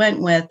actually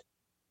went with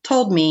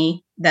told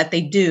me that they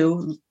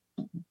do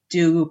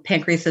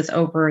pancreases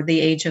over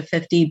the age of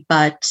 50,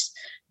 but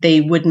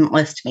they wouldn't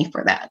list me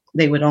for that.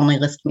 They would only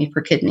list me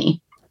for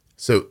kidney.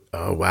 So,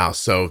 oh, wow.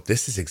 So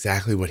this is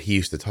exactly what he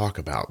used to talk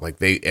about.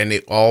 And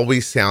it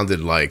always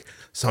sounded like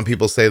some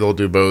people say they'll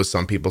do both.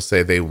 Some people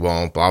say they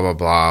won't, blah, blah,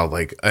 blah.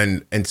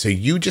 And so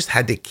you just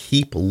had to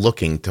keep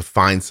looking to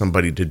find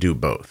somebody to do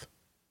both.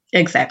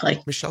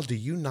 Exactly. Michelle, do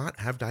you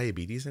not have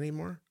diabetes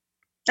anymore?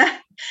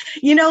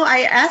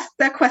 I asked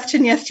that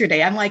question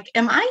yesterday. I'm like,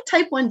 am I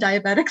type 1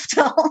 diabetic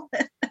still?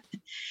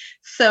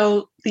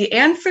 So the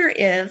answer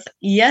is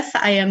yes,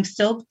 I am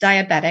still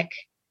diabetic,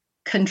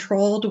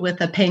 controlled with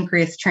a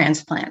pancreas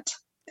transplant.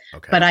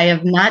 Okay. But I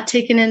have not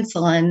taken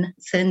insulin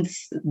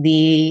since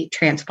the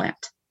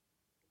transplant.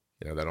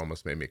 Yeah, that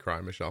almost made me cry,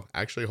 Michelle.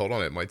 Actually, hold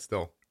on. It might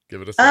still.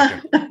 Give it a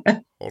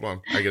second. Hold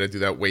on. I got to do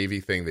that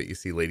wavy thing that you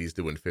see ladies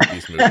do in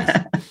 50s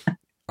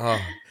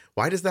movies.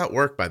 Why does that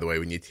work, by the way,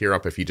 when you tear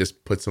up? If you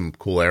just put some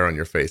cool air on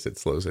your face, it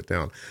slows it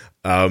down.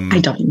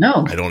 I don't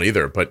know. I don't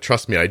either. But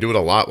trust me, I do it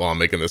a lot while I'm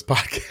making this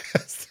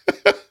podcast.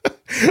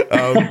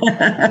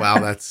 Wow,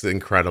 that's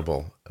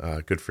incredible.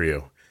 Good for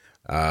you.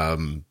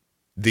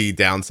 The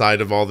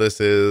downside of all this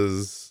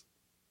is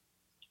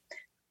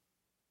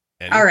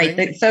anything? All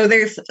right. So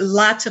there's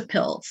lots of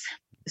pills.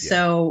 Yeah.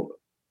 So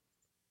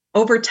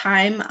over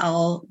time,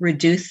 I'll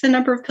reduce the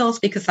number of pills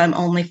because I'm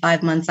only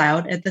 5 months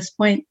out at this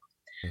point.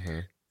 Mm-hmm.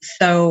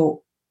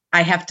 So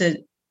I have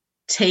to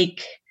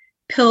take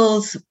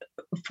pills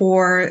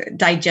for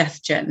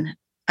digestion.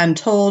 I'm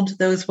told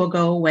those will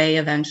go away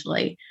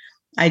eventually.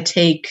 I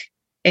take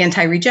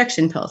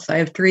anti-rejection pills. So I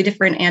have 3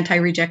 different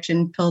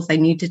anti-rejection pills I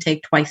need to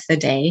take twice a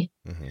day.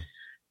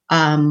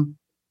 Mm-hmm.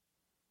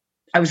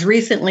 I was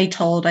recently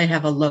told I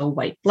have a low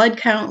white blood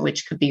count,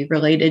 which could be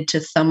related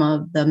to some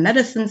of the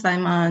medicines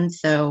I'm on.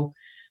 So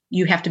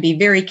you have to be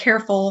very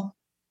careful.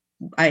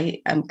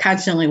 I'm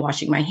constantly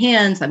washing my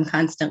hands. I'm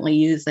constantly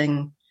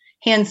using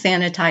hand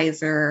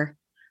sanitizer,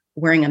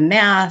 wearing a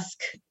mask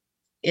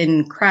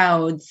in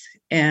crowds,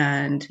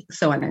 and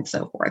so on and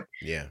so forth.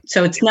 Yeah.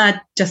 So it's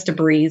not just a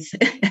breeze.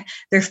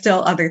 There's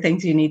still other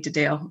things you need to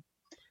do.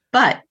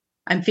 But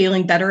I'm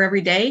feeling better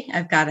every day.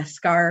 I've got a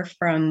scar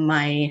from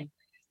my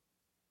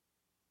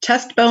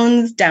chest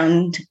bones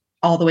down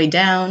all the way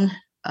down.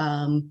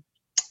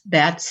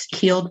 That's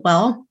healed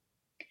well.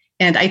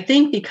 And I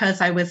think because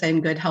I was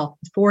in good health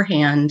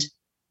beforehand,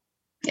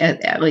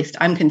 at least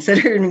I'm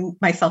considering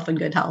myself in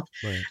good health.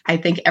 Right. I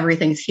think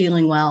everything's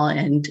healing well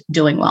and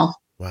doing well.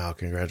 Wow.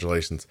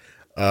 Congratulations.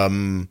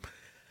 All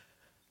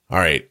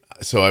right.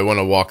 So I want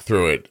to walk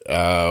through it.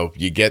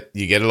 You get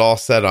it all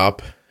set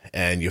up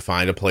and you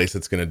find a place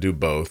that's going to do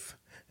both.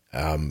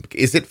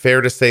 Is it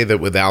fair to say that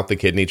without the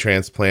kidney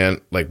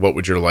transplant, what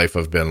would your life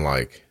have been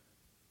like?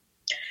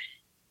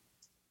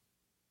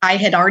 I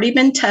had already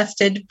been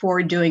tested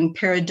for doing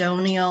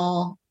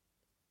peritoneal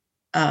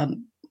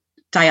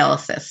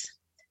dialysis.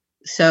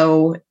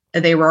 So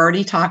they were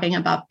already talking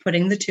about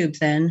putting the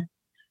tubes in,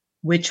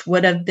 which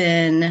would have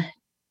been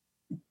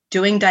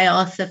doing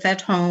dialysis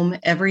at home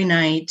every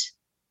night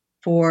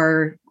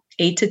for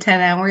 8 to 10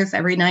 hours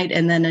every night,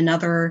 and then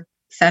another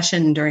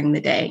session during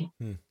the day.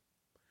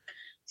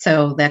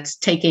 So that's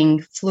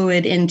taking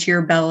fluid into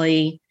your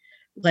belly,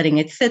 letting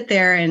it sit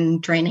there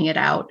and draining it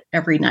out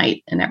every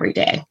night and every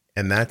day.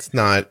 And that's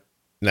not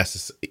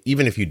necessary.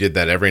 Even if you did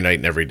that every night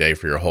and every day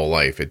for your whole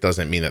life, it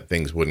doesn't mean that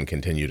things wouldn't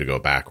continue to go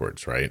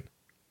backwards, right?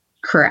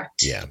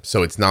 Correct. Yeah.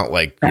 So it's not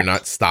like You're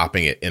not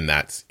stopping it in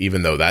that,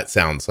 even though that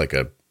sounds like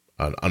an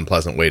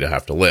unpleasant way to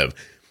have to live.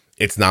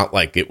 It's not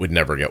like it would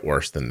never get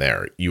worse than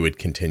there. You would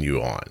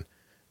continue on.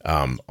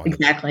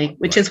 Exactly.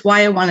 Which is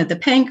why I wanted the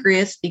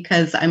pancreas,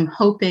 because I'm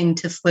hoping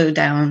to slow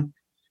down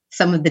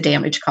some of the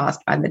damage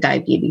caused by the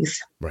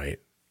diabetes. Right.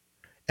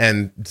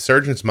 And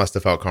surgeons must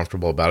have felt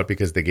comfortable about it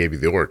because they gave you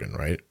the organ,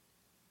 right?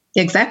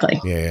 Exactly.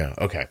 Yeah.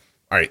 Okay.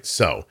 All right.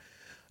 So,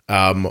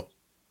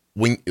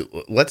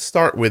 let's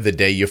start with the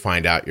day you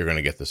find out you're going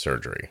to get the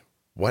surgery.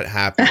 What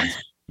happens?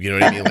 You know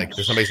what I mean? Like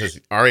if somebody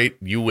says, all right,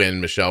 you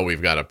win, Michelle,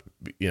 we've got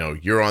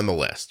you're on the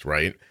list,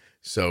 right?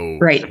 So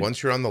Right.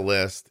 once you're on the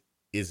list,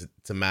 it's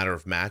a matter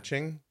of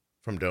matching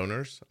from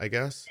donors, I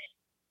guess?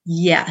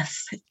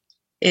 Yes.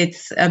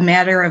 It's a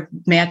matter of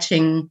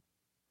matching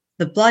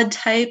the blood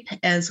type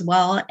as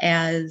well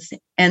as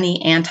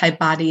any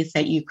antibodies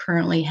that you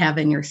currently have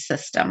in your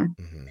system.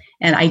 Mm-hmm.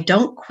 And I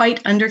don't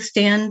quite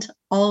understand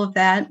all of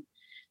that.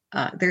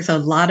 There's a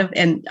lot of,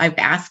 and I've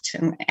asked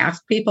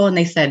people, and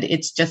they said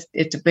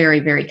it's very,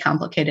 very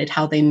complicated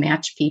how they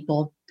match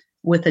people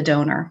with a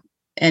donor.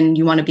 And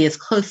you want to be as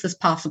close as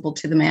possible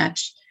to the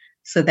match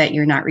so that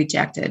you're not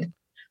rejected.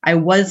 I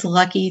was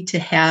lucky to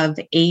have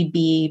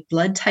AB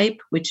blood type,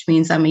 which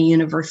means I'm a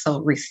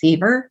universal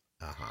receiver.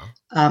 Uh-huh.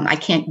 I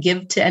can't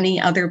give to any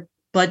other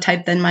blood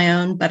type than my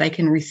own, but I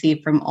can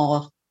receive from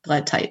all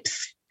blood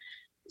types.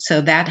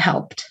 So that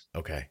helped.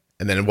 Okay.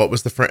 And then what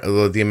was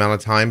the amount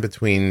of time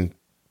between,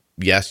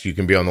 yes, you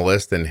can be on the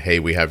list, and hey,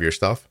 we have your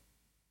stuff?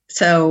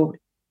 So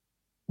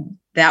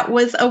that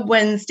was a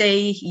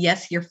Wednesday.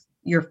 Yes,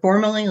 you're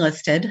formally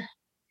listed.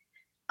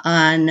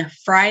 On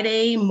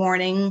Friday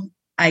morning,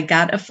 I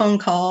got a phone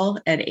call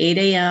at 8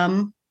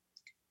 a.m.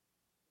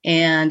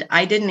 and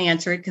I didn't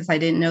answer it because I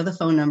didn't know the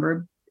phone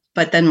number.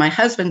 But then my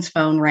husband's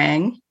phone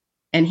rang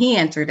and he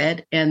answered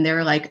it. And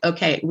they're like,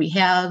 okay, we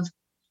have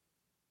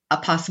a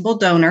possible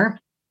donor.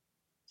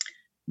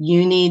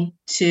 You need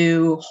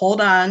to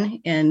hold on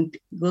and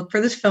look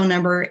for this phone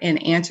number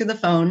and answer the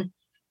phone.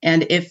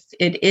 And if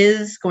it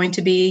is going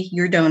to be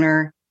your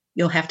donor,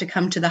 you'll have to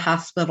come to the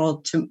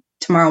hospital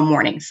tomorrow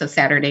morning. So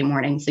Saturday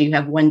morning. So you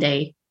have one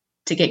day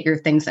to get your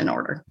things in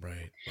order.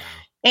 Right. Wow.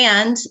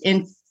 And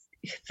in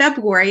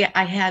February,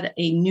 I had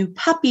a new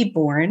puppy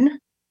born.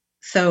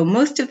 So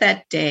most of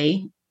that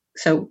day,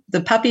 so the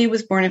puppy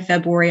was born in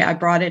February. I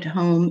brought it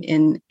home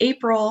in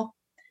April,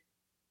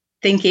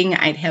 thinking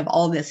I'd have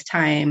all this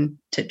time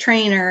to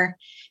train her.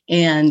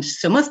 And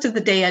so most of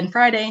the day on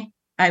Friday,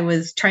 I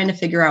was trying to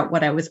figure out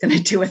what I was going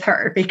to do with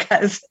her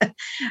because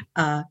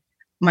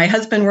my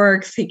husband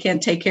works. He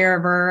can't take care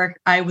of her.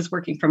 I was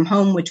working from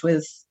home, which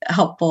was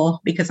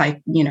helpful because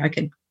I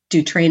could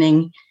do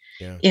training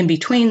in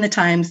between the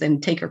times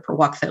and take her for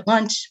walks at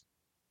lunch.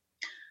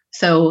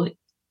 So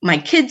my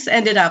kids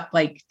ended up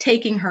like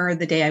taking her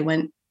the day I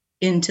went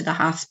into the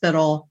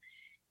hospital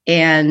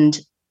and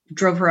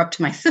drove her up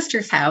to my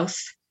sister's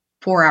house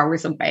 4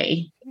 hours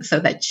away so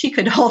that she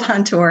could hold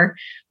on to her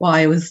while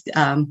I was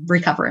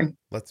recovering.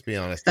 Let's be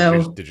honest.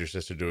 So, did your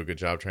sister do a good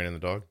job training the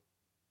dog?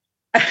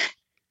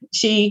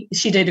 She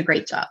did a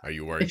great job. Are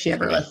you worried if she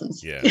ever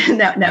listens? Yeah.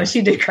 No,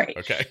 she did great.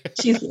 Okay.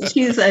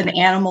 she's an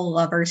animal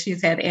lover.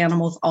 She's had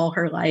animals all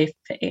her life,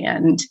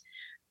 and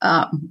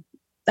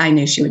I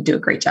knew she would do a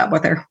great job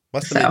with her.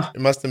 It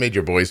must have made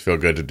your boys feel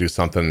good to do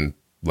something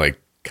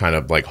like kind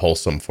of like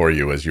wholesome for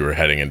you as you were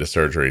heading into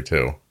surgery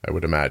too, I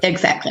would imagine.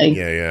 Exactly.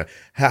 Yeah.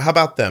 How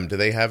about them? Do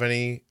they have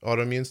any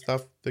autoimmune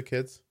stuff, the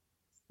kids?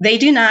 They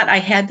do not. I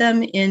had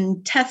them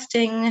in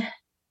testing.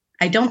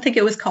 I don't think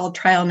it was called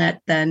TrialNet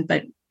then,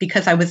 but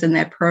because I was in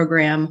that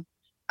program,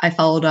 I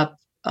followed up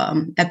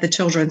at the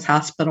Children's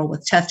Hospital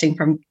with testing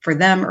for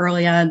them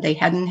early on. They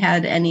hadn't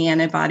had any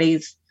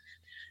antibodies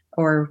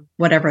or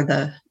whatever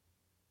the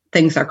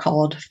things are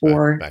called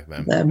for back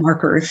then. The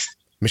markers.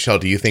 Michelle,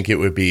 do you think it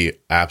would be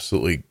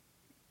absolutely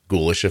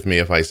ghoulish of me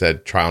if I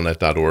said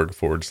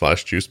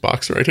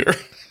trialnet.org/juicebox right here?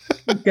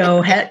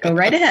 Go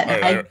right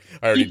ahead.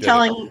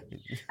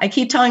 I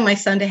keep telling my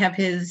son to have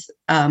his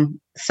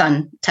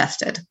son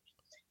tested.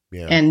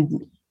 Yeah.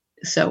 And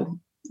so,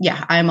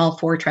 yeah, I'm all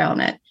for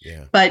TrialNet.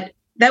 Yeah. But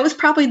that was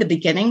probably the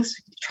beginnings.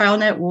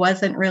 TrialNet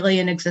wasn't really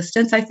in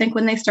existence, I think,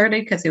 when they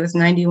started because it was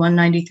 91,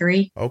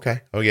 93.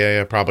 Okay. Oh,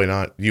 yeah, probably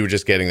not. You were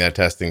just getting that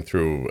testing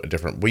through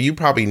you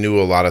probably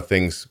knew a lot of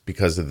things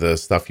because of the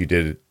stuff you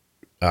did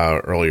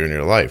earlier in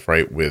your life,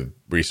 right? With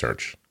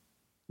research.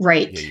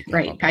 Right,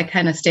 right. I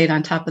kind of stayed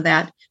on top of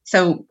that.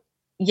 So,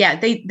 yeah,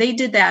 they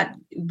did that.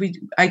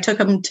 I took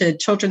them to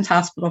Children's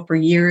Hospital for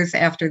years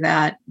after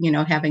that,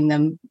 having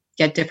them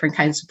get different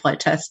kinds of blood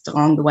tests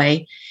along the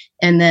way.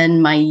 And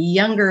then my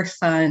younger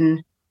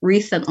son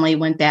recently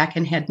went back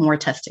and had more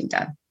testing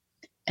done.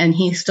 And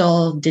he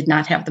still did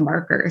not have the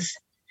markers.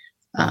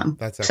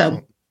 That's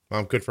excellent.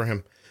 Well, good for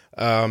him.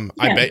 Yeah.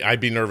 I'd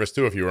be nervous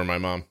too if you were my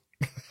mom.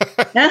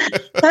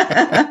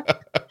 I'd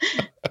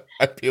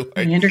be like,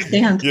 I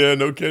understand. Yeah,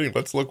 no kidding.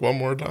 Let's look one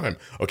more time.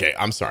 Okay,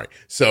 I'm sorry.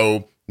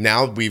 So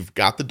now we've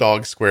got the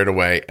dog squared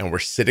away and we're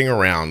sitting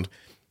around.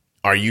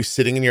 Are you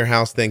sitting in your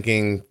house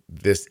thinking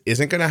this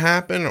isn't going to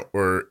happen,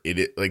 or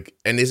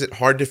and is it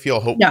hard to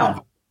feel hopeful?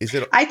 No.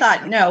 I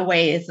thought, no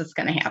way is this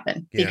going to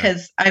happen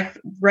because I've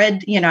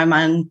read, I'm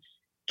on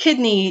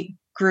kidney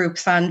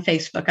groups on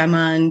Facebook. I'm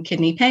on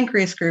kidney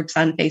pancreas groups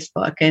on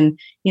Facebook. And,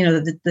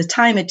 the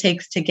time it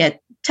takes to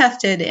get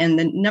tested and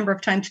the number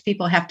of times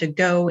people have to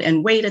go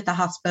and wait at the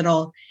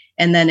hospital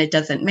and then it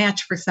doesn't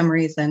match for some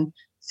reason.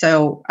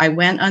 So I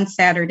went on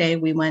Saturday.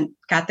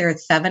 Got there at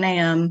 7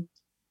 a.m.,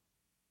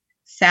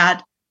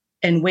 sat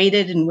and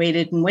waited and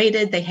waited and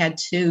waited. They had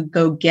to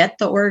go get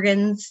the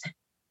organs.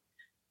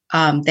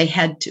 They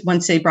had to,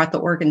 once they brought the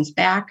organs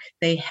back,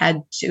 they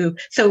had to.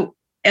 So,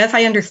 as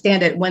I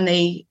understand it, when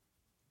they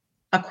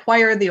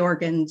acquire the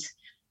organs,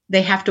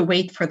 they have to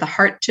wait for the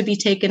heart to be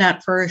taken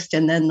out first,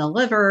 and then the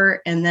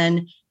liver, and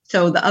then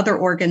so the other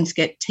organs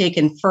get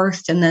taken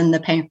first, and then the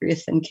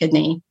pancreas and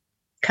kidney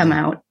come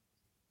out.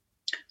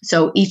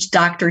 So each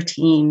doctor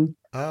team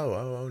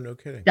no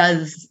kidding,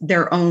 does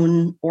their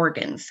own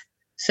organs.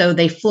 So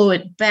they flew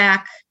it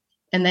back,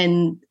 and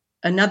then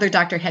another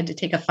doctor had to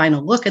take a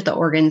final look at the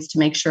organs to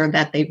make sure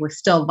that they were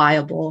still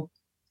viable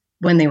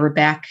when they were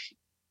back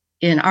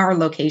in our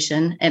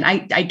location. And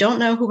I don't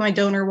know who my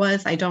donor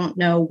was. I don't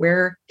know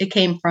where it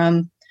came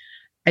from.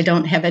 I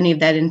don't have any of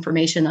that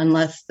information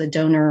unless the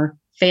donor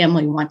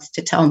family wants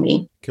to tell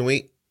me. Can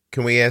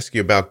we ask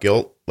you about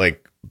guilt?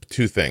 Like,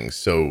 two things.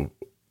 So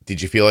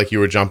did you feel like you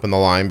were jumping the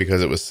line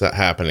because it was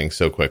happening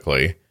so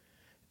quickly?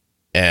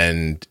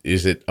 And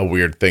is it a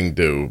weird thing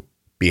to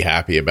be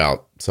happy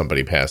about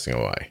somebody passing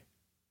away?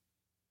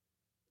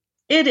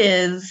 It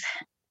is.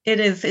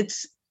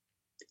 It's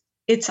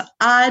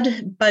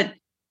odd, but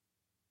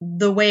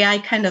the way I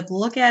kind of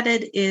look at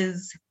it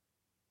is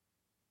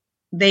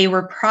they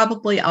were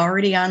probably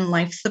already on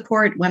life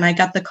support when I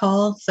got the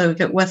call. So if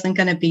it wasn't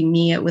going to be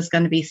me, it was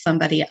going to be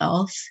somebody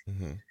else.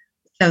 Mm-hmm.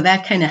 So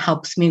that kind of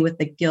helps me with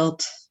the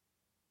guilt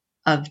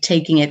of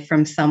taking it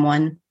from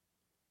someone.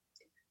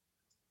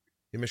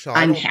 Hey, Michelle,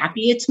 I'm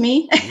happy it's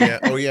me. Yeah.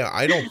 Oh, yeah.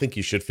 I don't think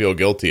you should feel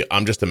guilty.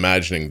 I'm just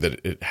imagining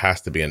that it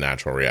has to be a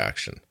natural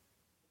reaction.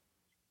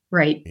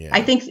 Right. Yeah.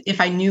 I think if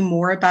I knew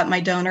more about my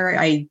donor,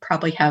 I'd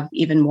probably have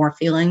even more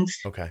feelings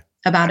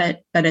about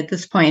it. But at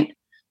this point,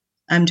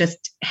 I'm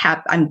just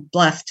happy. I'm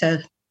blessed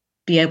to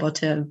be able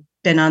to have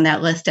been on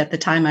that list at the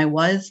time I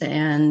was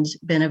and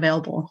been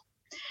available.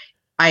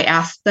 I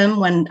asked them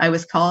when I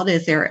was called,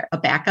 is there a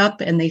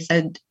backup? And they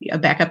said a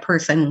backup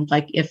person,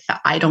 like if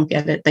I don't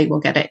get it, they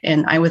will get it.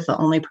 And I was the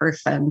only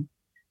person,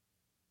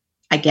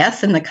 I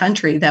guess, in the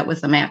country that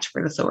was a match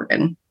for this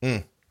organ.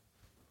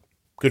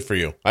 Good for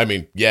you. I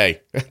mean,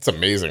 yay. That's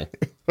amazing.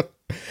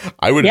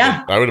 I would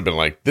have been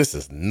like, this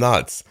is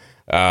nuts.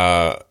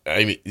 I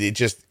mean, it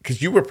just,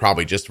 because you were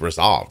probably just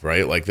resolved,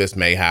 right? Like, this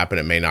may happen,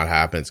 it may not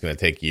happen. It's going to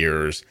take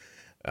years.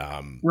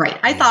 Right.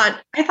 I thought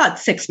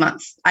 6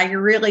 months. I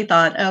really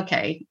thought,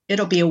 okay,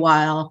 it'll be a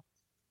while.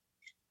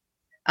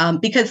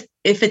 Because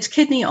if it's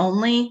kidney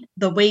only,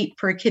 the wait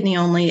for a kidney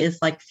only is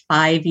like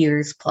 5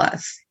 years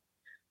plus,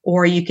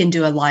 or you can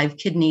do a live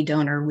kidney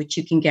donor, which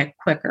you can get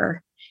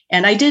quicker.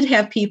 And I did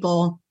have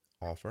people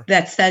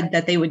that said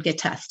that they would get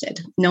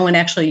tested. No one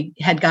actually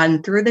had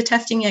gotten through the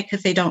testing yet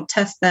because they don't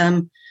test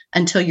them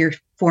until you're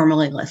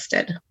formally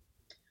listed.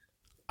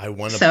 I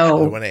want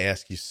to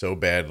ask you so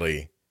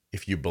badly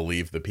if you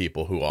believe the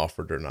people who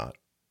offered or not,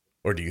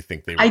 or do you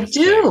think they were? I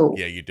do.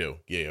 Yeah, you do.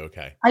 Yeah,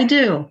 okay. I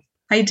do.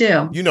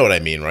 You know what I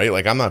mean, right?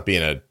 Like, I'm not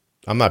being a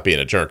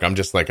jerk. I'm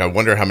just like, I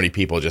wonder how many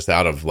people just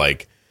out of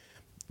like,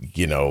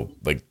 you know,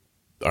 like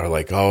are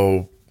like,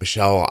 oh,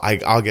 Michelle,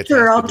 I'll get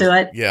sure, I'll do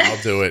it. Yeah,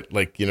 I'll do it.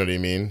 Like, you know what I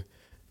mean?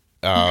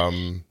 Yeah.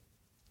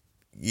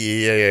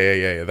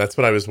 That's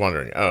what I was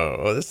wondering.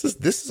 Oh, this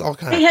is all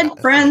kind of. I had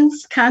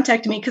friends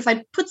contact me because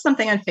I put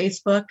something on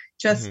Facebook.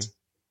 Just,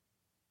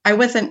 I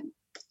wasn't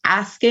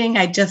asking.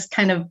 I just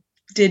kind of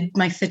did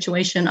my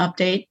situation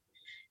update,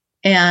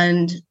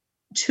 and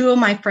two of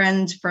my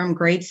friends from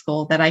grade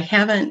school that I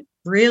haven't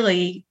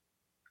really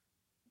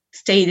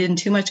stayed in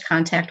too much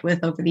contact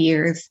with over the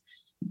years,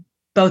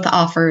 both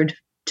offered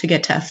to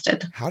get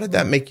tested. How did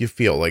that make you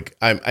feel? Like,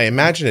 I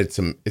imagine it's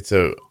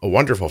a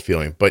wonderful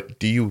feeling, but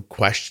do you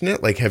question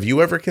it? Like, have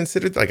you ever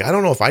considered, like, I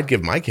don't know if I'd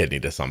give my kidney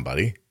to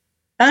somebody.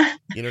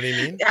 You know what I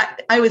mean?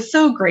 I was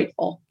so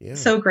grateful. Yeah.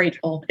 So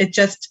grateful. It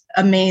just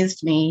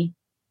amazed me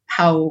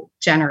how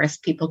generous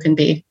people can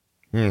be.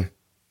 No,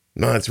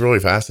 it's really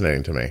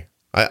fascinating to me.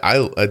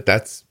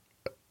 That's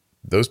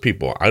those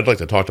people. I'd like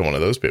to talk to one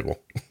of those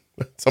people.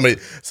 Somebody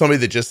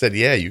that just said,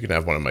 yeah, you can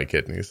have one of my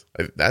kidneys.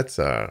 That's,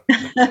 you know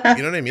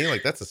what I mean?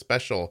 Like, that's a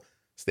special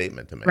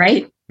statement to make.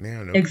 Right.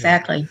 Yeah, no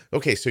exactly. Kidding.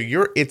 Okay. So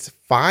it's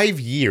 5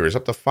 years,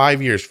 up to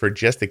 5 years for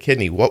just a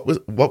kidney. What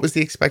was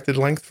the expected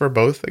length for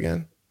both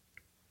again?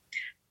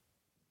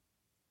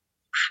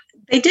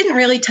 They didn't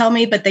really tell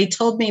me, but they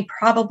told me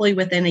probably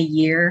within a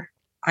year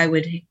I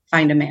would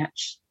find a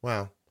match.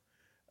 Wow.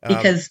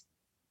 Because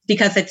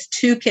it's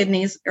 2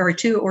 kidneys or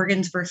 2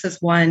 organs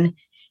versus 1,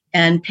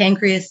 and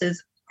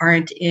pancreases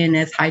aren't in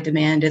as high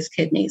demand as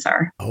kidneys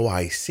are. Oh,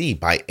 I see.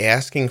 By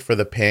asking for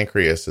the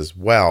pancreas as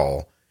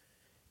well,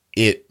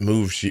 it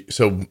moves you.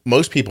 So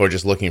most people are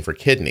just looking for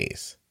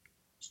kidneys.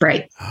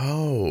 Right.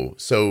 Oh,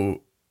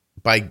 so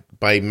by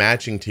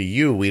matching to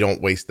you, we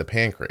don't waste the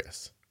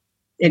pancreas.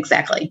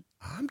 Exactly.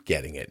 I'm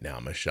getting it now,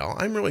 Michelle.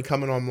 I'm really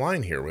coming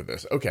online here with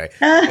this. Okay.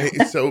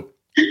 So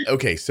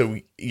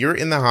you're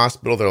in the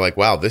hospital. They're like,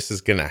 wow, this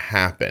is going to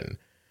happen.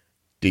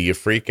 Do you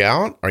freak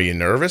out? Are you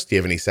nervous? Do you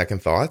have any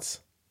second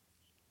thoughts?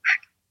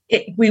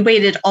 We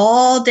waited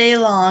all day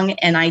long,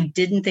 and I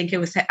didn't think it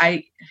was.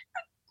 I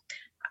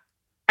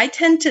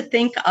tend to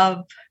think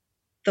of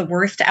the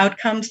worst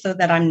outcome so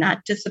that I'm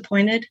not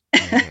disappointed.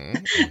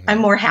 Mm-hmm. I'm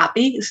more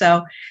happy.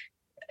 So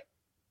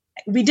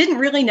we didn't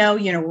really know,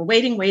 we're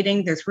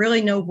waiting. There's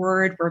really no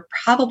word. We're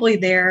probably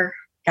there.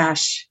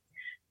 Gosh,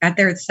 got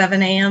there at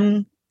 7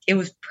 a.m. It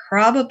was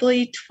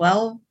probably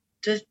 12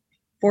 to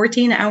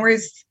 14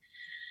 hours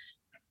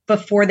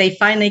before they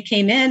finally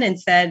came in and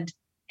said,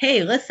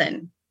 hey,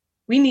 listen,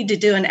 we need to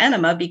do an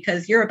enema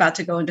because you're about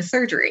to go into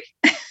surgery.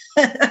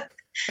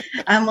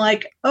 I'm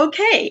like,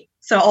 okay.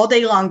 So all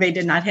day long, they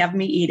did not have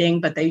me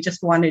eating, but they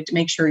just wanted to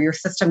make sure your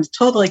system's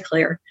totally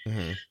clear.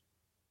 Mm-hmm.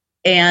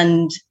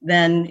 And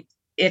then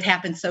it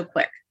happened so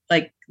quick.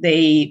 Like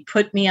they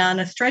put me on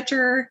a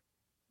stretcher,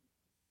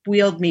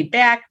 wheeled me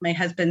back. My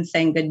husband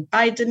saying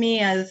goodbye to me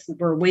as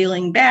we're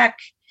wheeling back,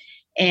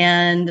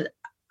 and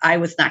I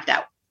was knocked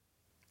out.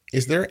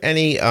 Is there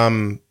any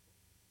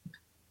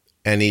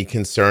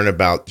concern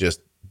about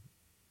just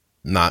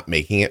not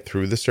making it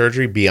through the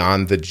surgery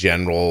beyond the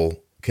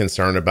general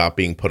concern about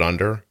being put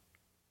under?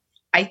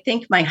 I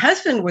think my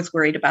husband was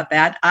worried about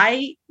that.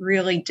 I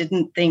really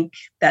didn't think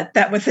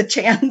that was a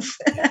chance.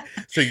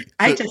 So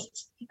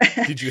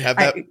did you have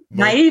that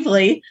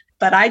naively,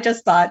 but I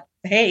just thought,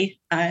 hey,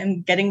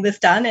 I'm getting this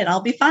done and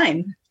I'll be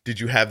fine. Did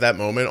you have that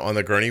moment on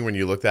the gurney when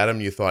you looked at him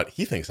and you thought,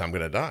 he thinks I'm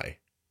going to die?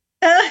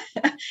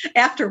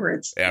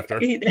 Afterwards. After?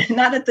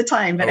 Not at the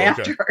time, but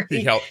after.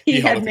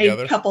 He had made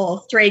a couple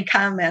stray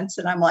comments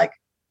and I'm like,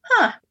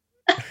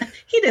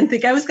 he didn't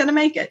think I was going to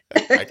make it.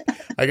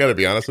 I got to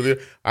be honest with you.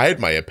 I had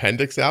my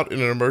appendix out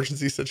in an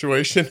emergency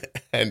situation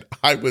and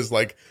I was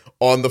like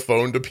on the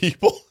phone to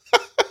people.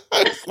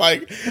 It's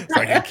like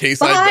in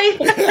case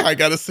I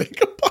got to say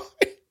goodbye.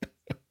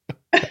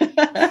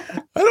 I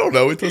don't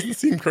know. It doesn't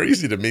seem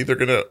crazy to me. They're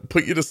going to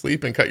put you to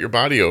sleep and cut your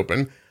body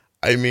open.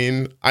 I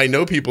mean, I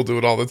know people do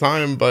it all the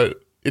time,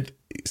 but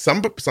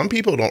some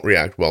people don't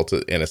react well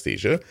to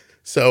anesthesia.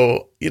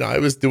 So, I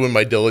was doing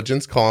my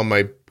diligence, calling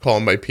my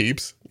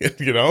peeps,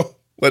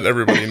 letting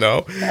everybody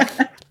know.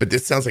 But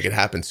this sounds like it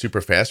happened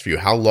super fast for you.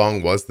 How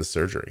long was the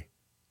surgery?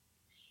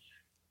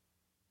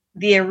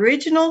 The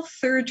original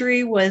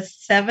surgery was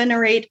 7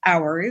 or 8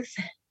 hours.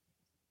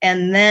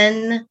 And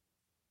then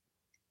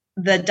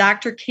the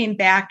doctor came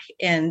back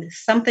and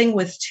something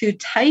was too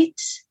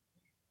tight.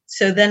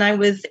 So then I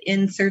was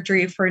in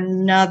surgery for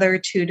another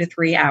 2 to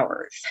 3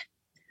 hours.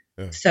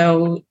 Yeah.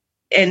 So,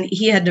 and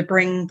he had to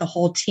bring the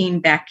whole team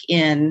back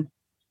in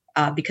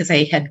because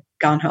I had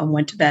gone home,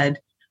 went to bed.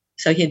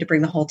 So he had to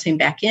bring the whole team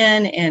back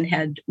in and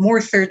had more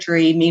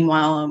surgery.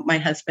 Meanwhile, my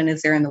husband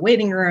is there in the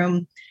waiting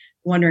room,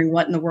 wondering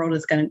what in the world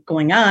is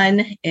going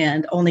on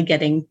and only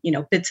getting,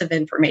 bits of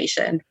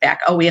information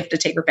back. Oh, we have to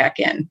take her back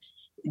in.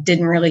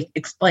 Didn't really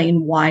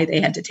explain why they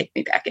had to take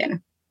me back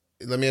in.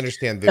 Let me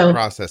understand the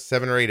process.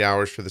 7 or 8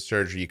 hours for the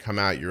surgery. You come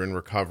out, you're in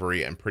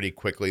recovery, and pretty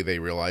quickly they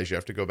realize you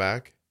have to go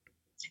back?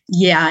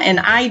 Yeah,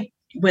 and I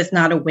was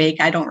not awake.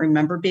 I don't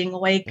remember being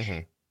awake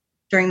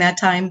during that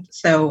time,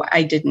 so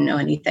I didn't know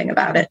anything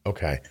about it.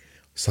 Okay.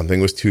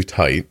 Something was too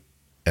tight,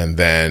 and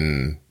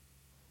then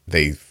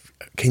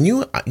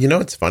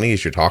it's funny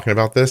as you're talking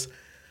about this,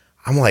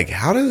 I'm like,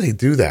 how do they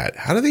do that?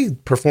 How do they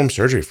perform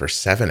surgery for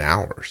 7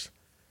 hours?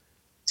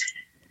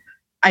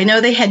 I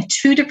know they had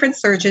 2 different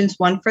surgeons,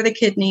 one for the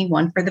kidney,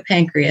 one for the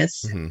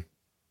pancreas. Mm-hmm.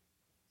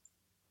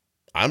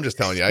 I'm just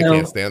telling you, I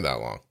can't stand that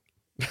long.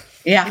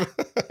 Yeah,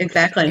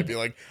 exactly. I'd be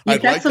like,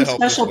 You've got some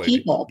special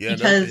people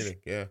because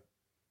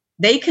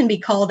they can be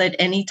called at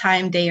any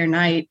time, day or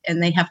night,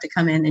 and they have to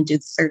come in and do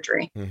the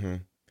surgery. Mm-hmm.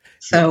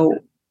 So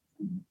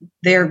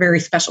they're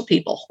very special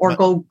people, or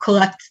go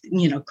collect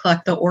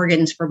the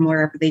organs from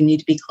wherever they need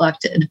to be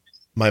collected.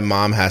 My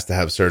mom has to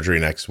have surgery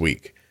next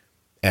week.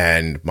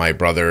 And my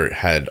brother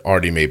had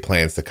already made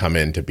plans to come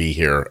in to be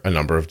here a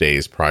number of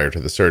days prior to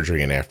the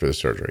surgery and after the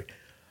surgery.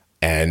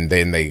 And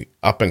then they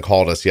up and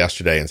called us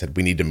yesterday and said,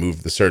 we need to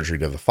move the surgery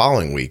to the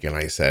following week. And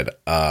I said,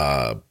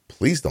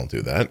 please don't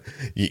do that.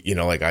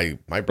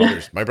 My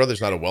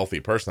brother's not a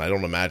wealthy person. I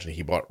don't imagine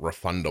he bought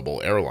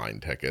refundable airline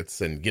tickets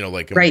and,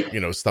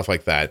 right. Stuff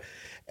like that.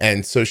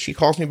 And so she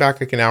calls me back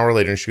like an hour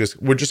later and she goes,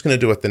 we're just going to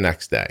do it the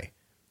next day.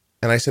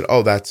 And I said,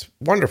 oh, that's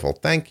wonderful.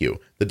 Thank you.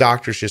 The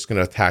doctor's just going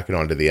to tack it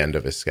on to the end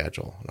of his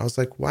schedule. And I was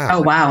like, wow.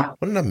 Oh, wow.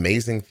 What an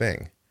amazing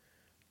thing.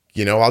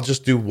 I'll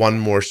just do one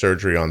more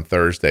surgery on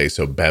Thursday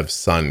so Bev's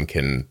son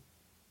can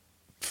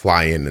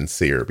fly in and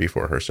see her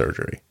before her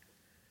surgery.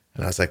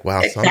 And I was like,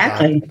 wow.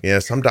 Exactly.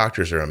 Some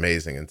doctors are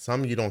amazing and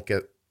some you don't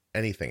get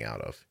anything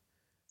out of.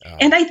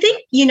 And I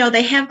think,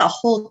 they have a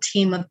whole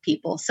team of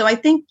people. So I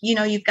think,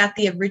 you've got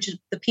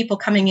the people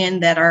coming in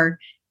that are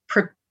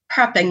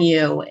prepping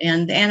you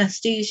and the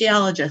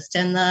anesthesiologist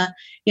and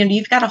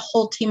you've got a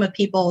whole team of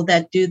people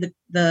that do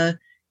the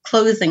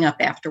closing up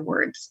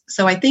afterwards.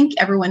 So I think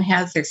everyone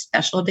has their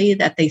specialty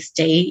that they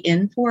stay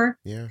in for.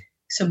 Yeah.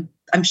 So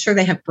I'm sure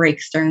they have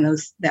breaks during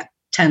that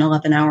 10,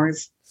 11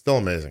 hours. Still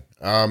amazing.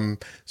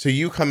 So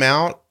you come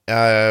out,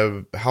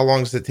 how long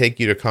does it take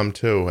you to come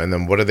to? And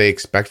then what do they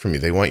expect from you?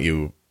 They want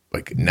you,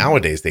 like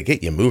nowadays they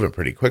get you moving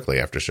pretty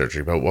quickly after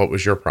surgery, but what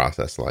was your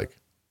process like?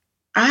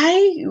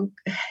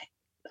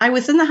 I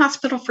was in the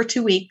hospital for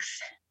 2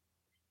 weeks.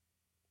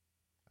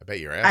 I bet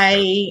your ass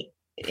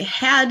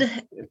hurt.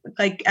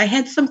 I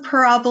had some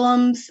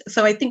problems.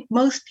 So I think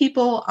most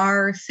people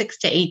are 6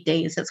 to 8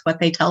 days is what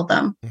they tell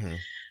them. Mm-hmm.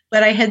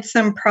 But I had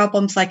some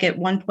problems. Like at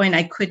one point,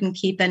 I couldn't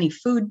keep any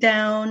food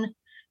down.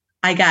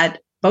 I got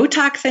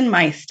Botox in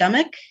my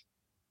stomach,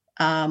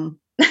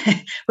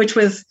 which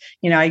was,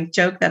 I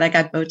joke that I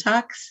got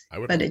Botox,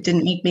 but it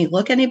didn't make me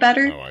look any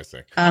better. Oh, I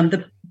see.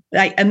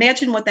 I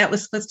imagine what that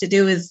was supposed to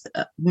do is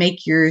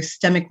make your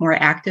stomach more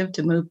active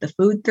to move the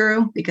food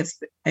through,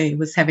 because I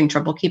was having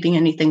trouble keeping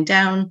anything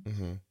down.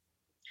 Mm-hmm.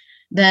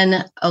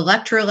 Then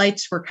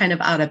electrolytes were kind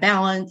of out of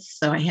balance.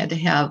 So I had to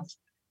have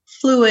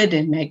fluid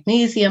and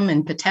magnesium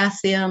and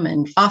potassium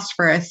and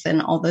phosphorus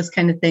and all those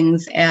kind of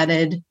things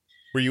added.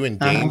 Were you in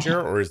danger,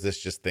 or is this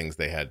just things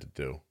they had to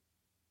do?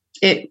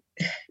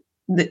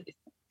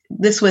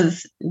 This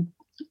was,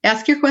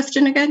 ask your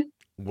question again.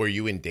 Were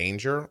you in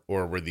danger,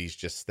 or were these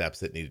just steps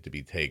that needed to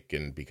be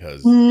taken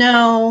because?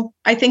 No,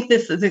 I think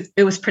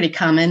it was pretty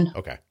common.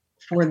 Okay.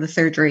 For the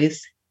surgeries.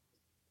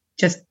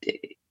 Just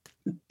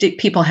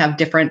people have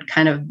different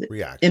kind of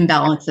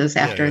imbalances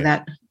after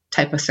that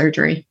type of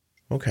surgery.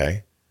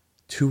 Okay.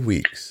 2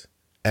 weeks.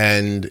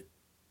 And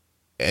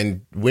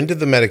when did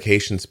the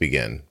medications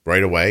begin?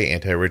 Right away?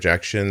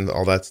 Anti-rejection,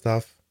 all that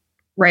stuff?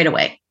 Right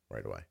away.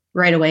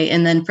 Right away.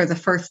 And then for the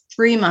first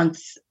 3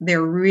 months,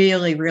 they're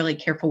really, really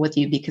careful with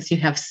you because you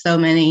have so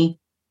many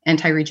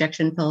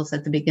anti-rejection pills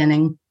at the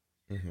beginning.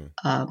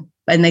 Mm-hmm.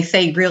 And they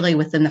say really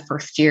within the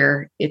first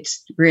year,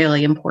 it's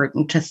really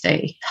important to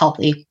stay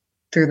healthy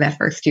through that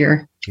first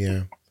year.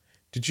 Yeah.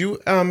 Did you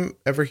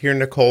ever hear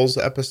Nicole's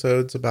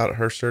episodes about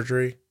her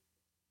surgery?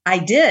 I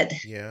did.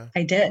 Yeah.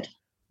 I did.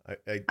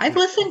 I've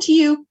listened to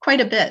you quite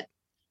a bit.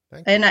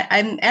 And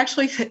I'm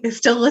actually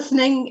still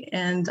listening,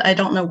 and I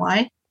don't know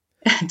why.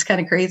 It's kind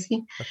of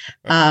crazy.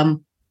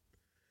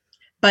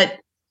 But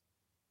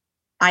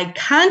I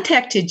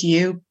contacted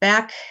you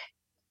back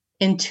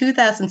in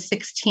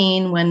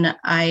 2016 when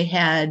I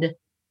had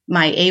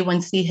my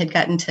A1C had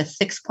gotten to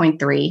 6.3.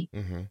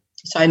 Mm-hmm.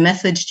 So I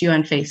messaged you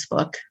on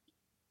Facebook.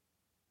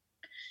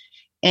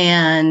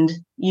 And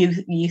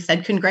you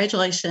said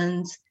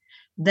congratulations.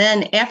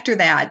 Then after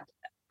that,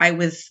 I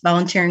was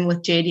volunteering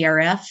with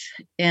JDRF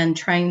and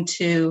trying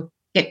to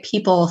get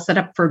people set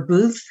up for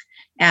booths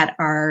at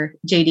our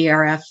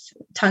JDRF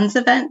Tons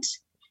event.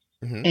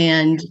 Mm-hmm.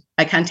 And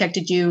I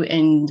contacted you,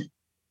 and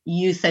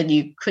you said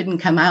you couldn't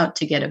come out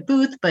to get a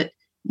booth, but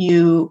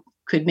you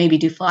could maybe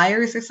do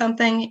flyers or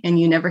something, and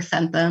you never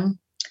sent them.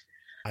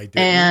 I did.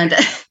 And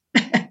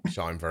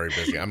Michelle, I'm very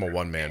busy. I'm a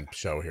one-man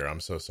show here. I'm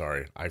so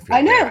sorry.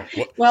 I know.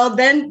 Well,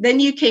 then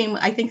you came,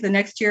 I think the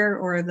next year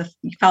or the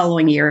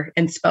following year,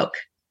 and spoke.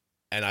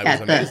 And I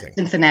was amazing.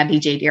 The Cincinnati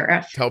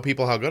JDRF. Tell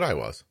people how good I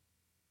was.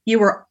 You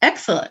were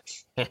excellent.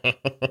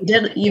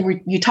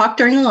 You talked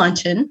during the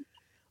luncheon.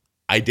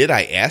 I did.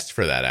 I asked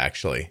for that,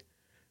 actually,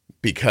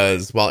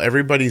 because while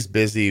everybody's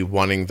busy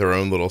wanting their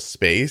own little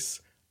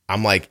space,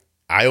 I'm like,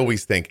 I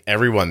always think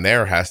everyone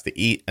there has to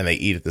eat, and they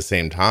eat at the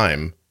same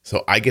time.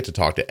 So I get to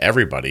talk to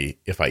everybody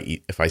if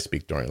I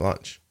speak during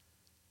lunch.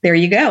 There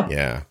you go.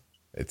 Yeah.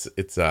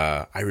 It's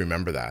I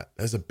remember that.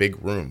 It was a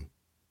big room.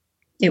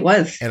 It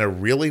was. And a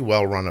really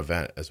well-run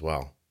event as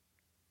well.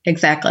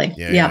 Exactly.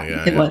 Yeah,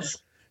 it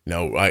was.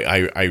 No,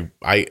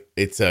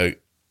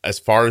 as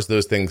far as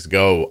those things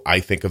go, I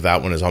think of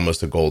that one as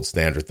almost a gold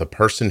standard. The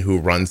person who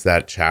runs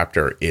that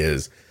chapter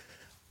is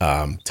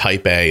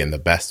type A in the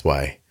best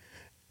way.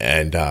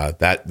 And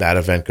that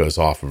event goes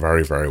off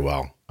very, very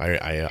well.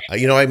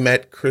 I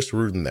met Chris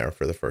Rudin there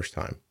for the first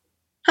time.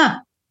 Huh.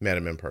 Met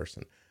him in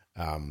person.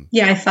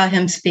 Yeah, I saw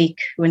him speak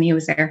when he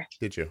was there.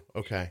 Did you?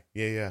 Okay.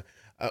 Yeah.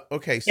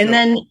 Okay. So, and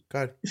then, go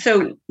ahead.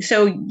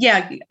 So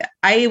yeah,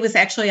 I was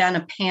actually on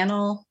a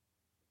panel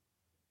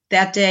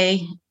that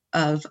day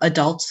of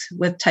adults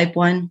with type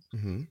 1.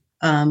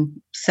 Mm-hmm.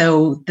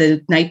 So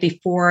the night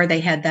before they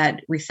had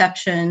that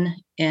reception,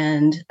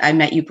 and I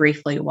met you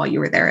briefly while you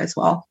were there as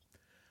well.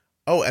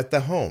 Oh, at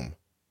the home.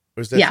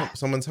 Was that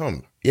someone's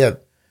home? Yeah.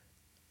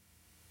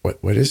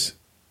 What is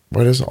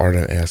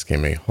Arden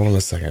asking me? Hold on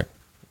a second.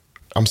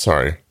 I'm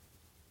sorry.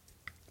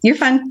 You're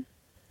fine.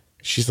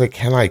 She's like,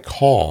 can I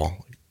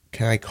call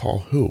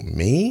who?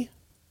 Me?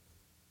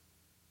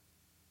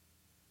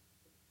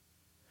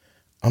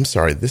 I'm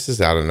sorry. This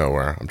is out of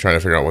nowhere. I'm trying to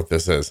figure out what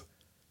this is.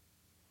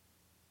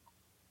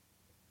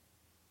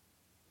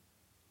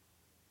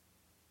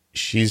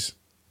 She's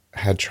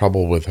had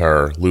trouble with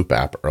her Loop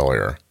app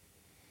earlier,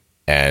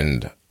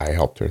 and I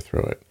helped her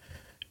through it.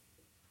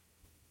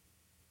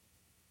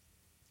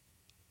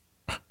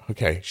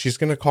 Okay, she's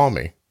going to call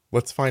me.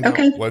 Let's find out.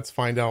 Let's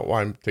find out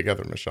why I'm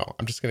together, Michelle.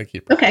 I'm just going to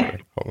keep recording.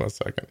 Okay. Hold on a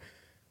second.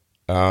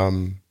 Hold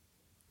on.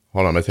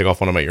 I'm going to take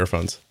off one of my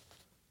earphones.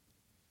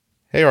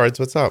 Hey, Ards,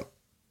 what's up?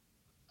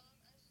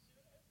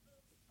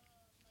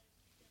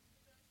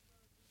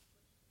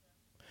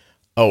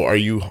 Oh, are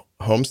you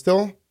home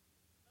still?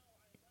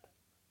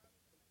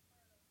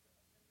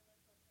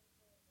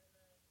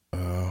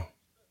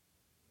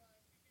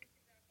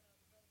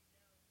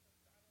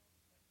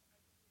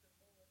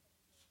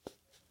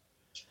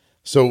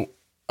 So,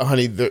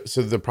 honey,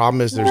 so the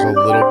problem is there's a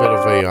little bit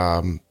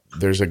of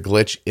there's a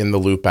glitch in the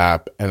Loop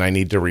app, and I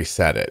need to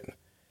reset it.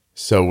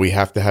 So we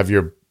have to have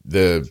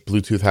the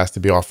Bluetooth has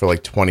to be off for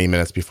like 20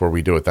 minutes before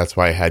we do it. That's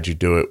why I had you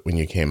do it when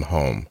you came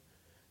home.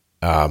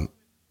 Well,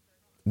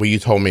 you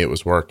told me it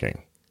was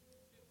working.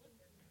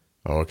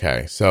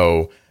 Okay,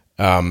 so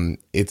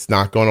it's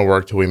not going to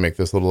work till we make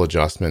this little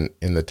adjustment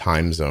in the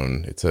time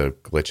zone. It's a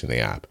glitch in the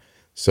app.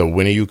 So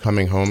when are you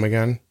coming home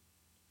again?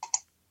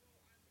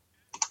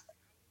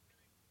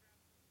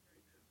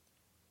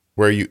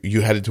 Where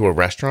you headed to a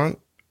restaurant?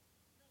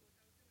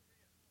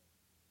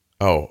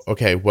 Oh,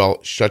 okay.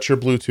 Well, shut your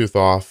Bluetooth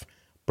off.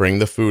 Bring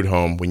the food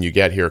home. When you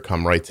get here,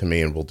 come right to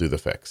me and we'll do the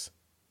fix.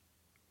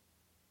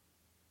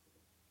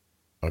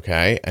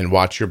 Okay? And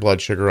watch your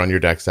blood sugar on your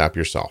Dex app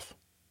yourself.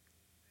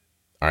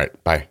 All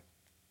right. Bye.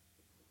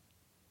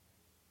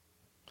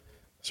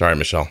 Sorry,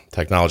 Michelle.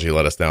 Technology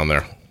let us down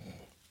there.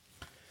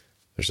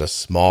 There's a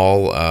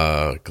small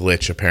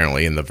glitch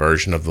apparently in the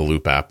version of the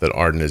Loop app that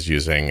Arden is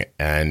using.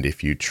 And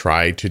if you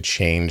try to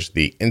change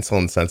the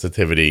insulin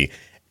sensitivity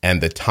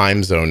and the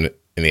time zone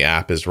in the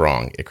app is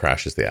wrong, it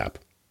crashes the app.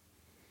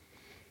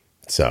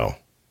 So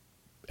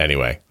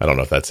anyway, I don't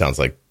know if that sounds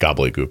like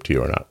gobbledygook to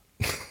you or not.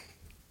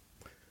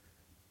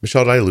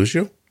 Michelle, did I lose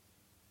you?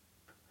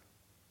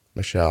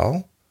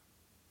 Michelle?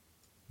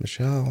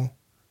 Michelle?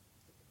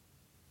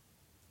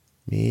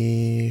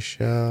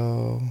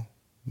 Michelle?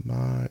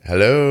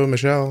 Hello,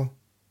 Michelle?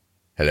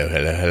 Hello,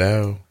 hello,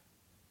 hello.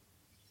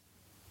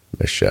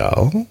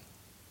 Michelle?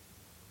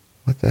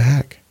 What the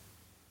heck?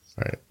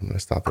 All right, I'm going to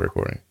stop the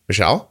recording.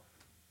 Michelle?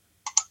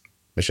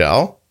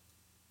 Michelle?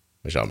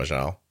 Michelle,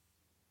 Michelle?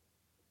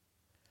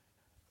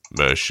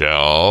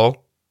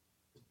 Michelle?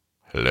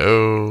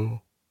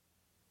 Hello?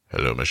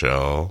 Hello,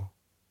 Michelle?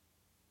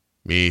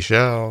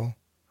 Michelle?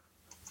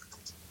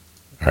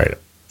 All right,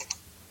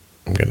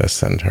 I'm going to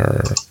send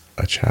her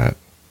a chat.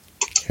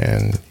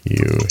 Can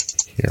you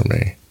hear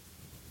me?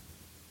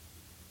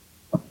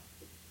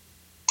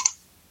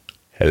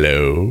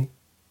 Hello?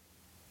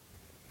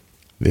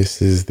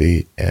 This is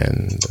the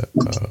end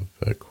of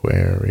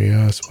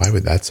Aquarius. Why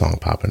would that song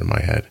pop into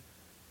my head?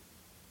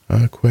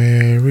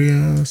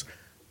 Aquarius.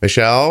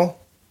 Michelle?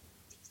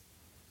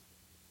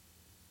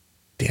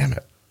 Damn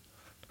it.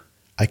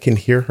 I can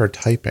hear her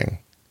typing.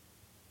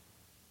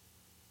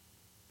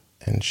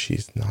 And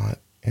she's not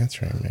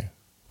answering me.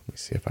 Let me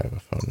see if I have a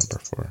phone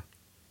number for her.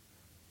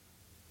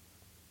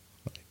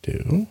 I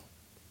do.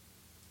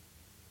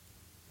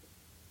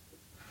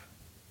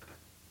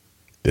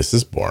 This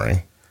is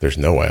boring. There's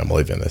no way I'm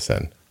leaving this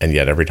in. And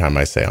yet every time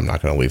I say I'm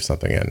not going to leave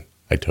something in,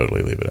 I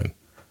totally leave it in.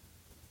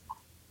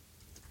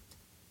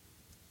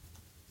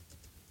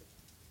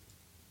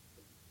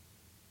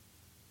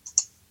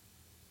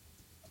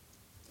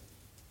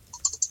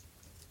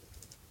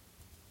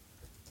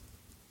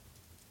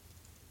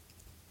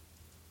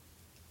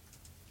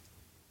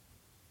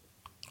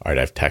 All right,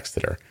 I've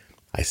texted her.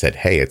 I said,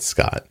 hey, it's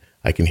Scott.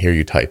 I can hear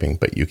you typing,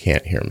 but you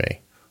can't hear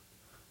me.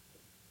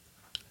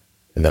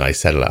 And then I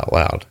said it out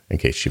loud in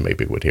case she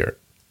maybe would hear it.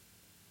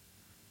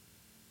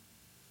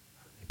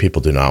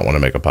 People do not want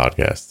to make a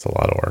podcast. It's a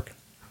lot of work.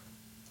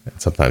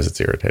 And sometimes it's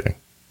irritating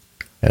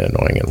and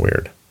annoying and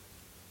weird.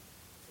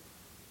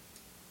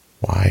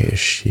 Why is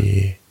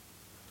she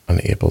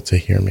unable to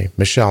hear me?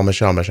 Michelle,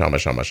 Michelle, Michelle,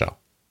 Michelle, Michelle.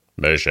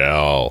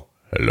 Michelle.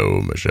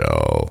 Hello,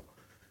 Michelle.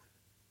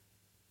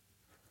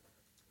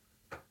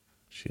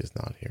 She is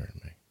not hearing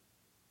me.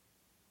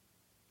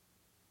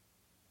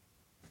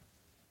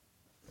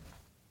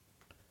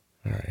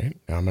 All right,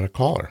 now I'm going to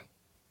call her.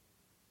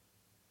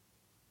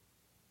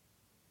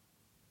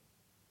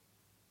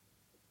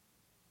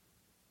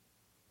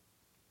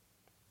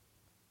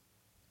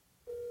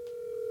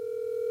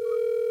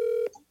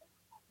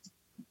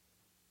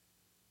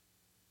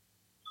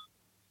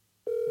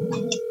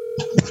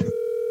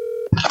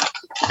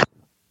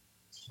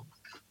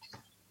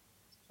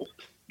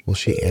 Will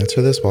she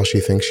answer this while she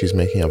thinks she's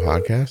making a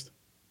podcast?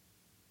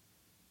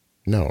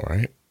 No,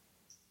 right?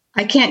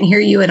 I can't hear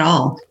you at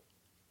all.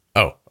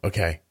 Oh,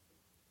 okay.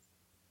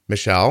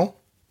 Michelle?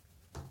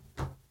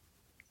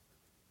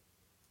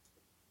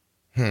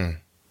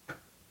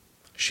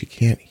 She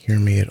can't hear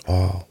me at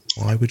all.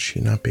 Why would she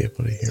not be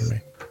able to hear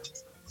me?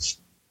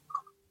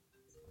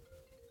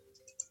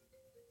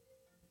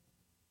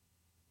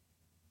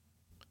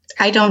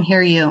 I don't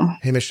hear you.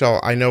 Hey,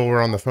 Michelle, I know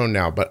we're on the phone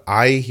now, but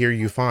I hear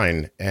you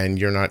fine and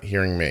you're not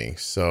hearing me.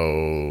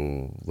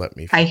 So let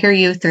me... I hear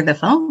you through the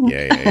phone.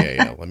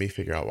 Yeah. Let me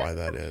figure out why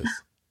that is.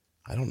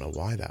 I don't know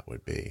why that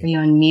would be. Are you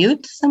on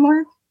mute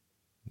somewhere?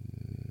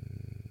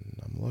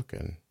 I'm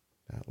looking.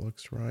 That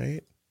looks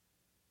right.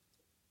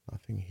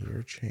 Nothing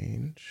here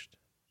changed.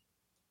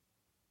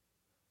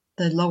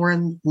 The lower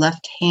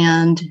left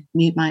hand,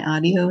 mute my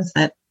audio. Is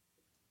that...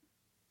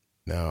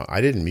 No,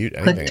 I didn't mute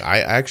anything. I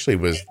actually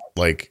was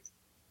like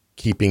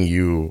keeping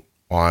you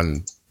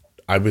on.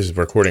 I was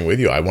recording with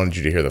you. I wanted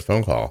you to hear the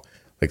phone call,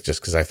 like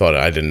just because I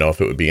didn't know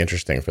if it would be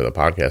interesting for the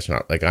podcast or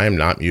not. Like I am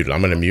not muted.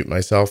 I'm going to mute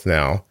myself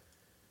now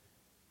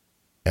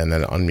and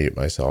then unmute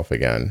myself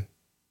again.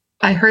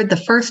 I heard the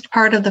first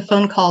part of the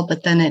phone call,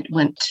 but then it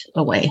went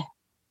away.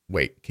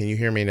 Wait, can you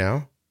hear me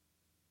now?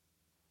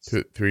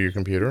 Through your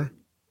computer?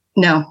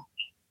 No.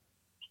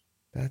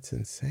 That's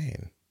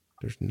insane.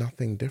 There's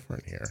nothing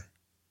different here.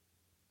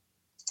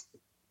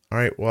 All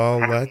right, well,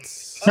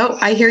 let's... Oh,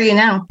 I hear you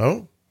now.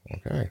 Oh,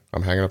 okay.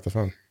 I'm hanging up the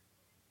phone.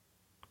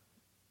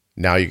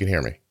 Now you can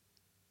hear me.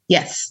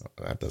 Yes.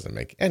 Oh, that doesn't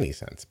make any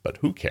sense, but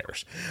who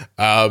cares?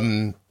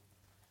 I'm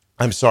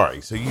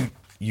sorry. So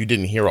you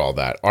didn't hear all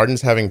that.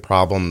 Arden's having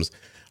problems.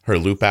 Her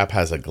Loop app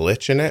has a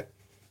glitch in it,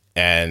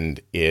 and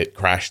it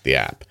crashed the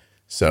app.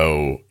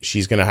 So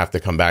she's going to have to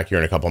come back here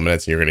in a couple of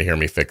minutes, and you're going to hear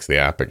me fix the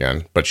app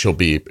again. But she'll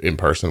be in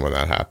person when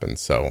that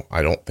happens. So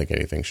I don't think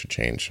anything should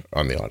change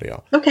on the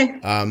audio. Okay.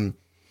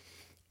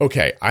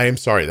 Okay. I am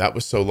sorry. That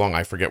was so long.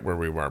 I forget where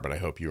we were, but I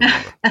hope you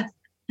remember.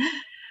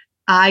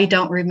 I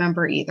don't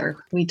remember either.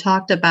 We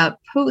talked about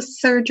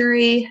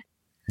post-surgery.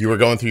 You were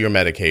going through your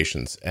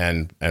medications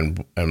and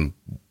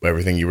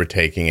everything you were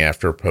taking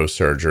after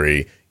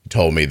post-surgery. You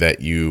told me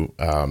that you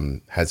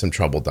had some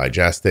trouble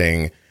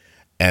digesting.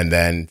 And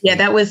then... Yeah,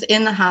 that was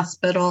in the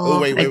hospital.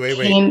 Oh,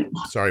 wait.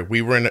 Sorry,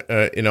 we were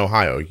in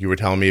Ohio. You were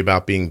telling me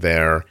about being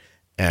there,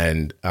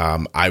 and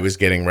I was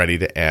getting ready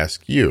to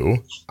ask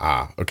you,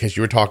 because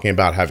you were talking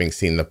about having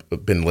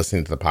been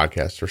listening to the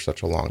podcast for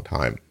such a long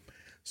time.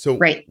 So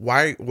right.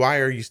 Why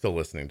are you still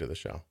listening to the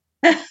show?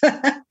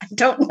 I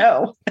don't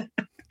know.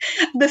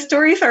 The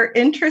stories are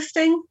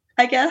interesting,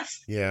 I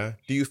guess. Yeah.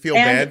 Do you feel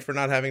bad for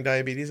not having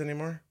diabetes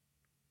anymore?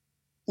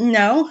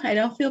 No, I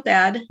don't feel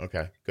bad.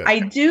 Okay, good. I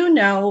do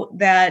know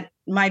that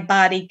my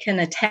body can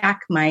attack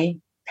my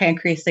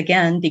pancreas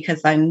again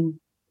because I'm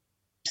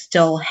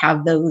still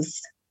have those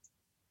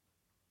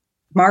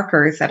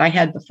markers that I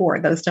had before.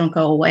 Those don't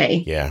go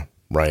away. Yeah,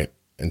 right.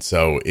 And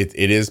so it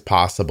is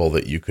possible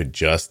that you could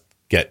just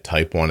get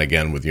type 1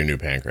 again with your new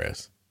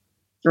pancreas.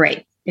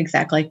 Right,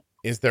 exactly.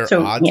 Is there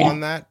odds on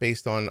that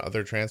based on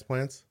other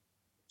transplants?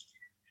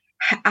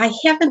 I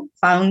haven't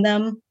found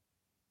them.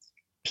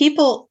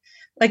 People...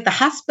 Like the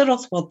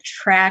hospitals will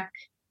track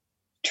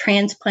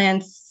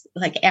transplants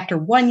like after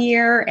 1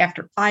 year,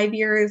 after 5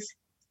 years,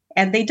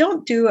 and they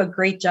don't do a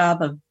great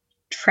job of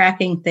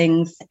tracking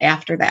things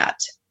after that.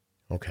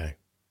 Okay.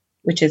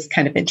 Which is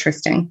kind of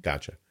interesting.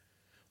 Gotcha.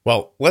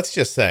 Well, let's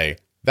just say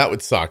that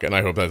would suck, and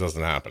I hope that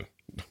doesn't happen.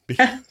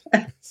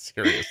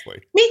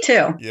 Seriously. Me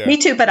too. Yeah. Me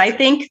too. But I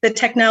think the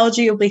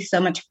technology will be so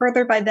much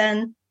further by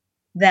then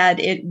that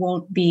it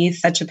won't be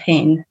such a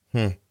pain.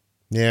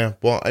 Yeah.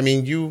 Well, I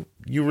mean, you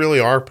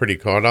really are pretty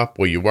caught up.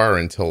 Well, you were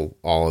until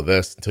all of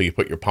this, until you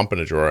put your pump in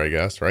a drawer, I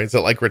guess, right? Is it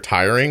like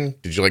retiring?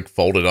 Did you like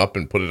fold it up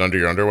and put it under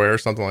your underwear or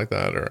something like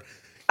that? Or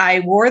I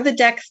wore the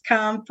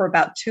Dexcom for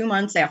about 2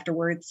 months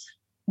afterwards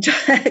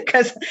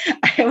because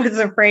I was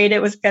afraid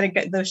it was going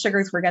to those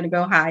sugars were going to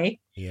go high.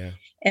 Yeah.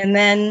 And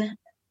then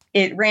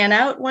it ran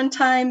out one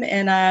time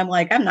and I'm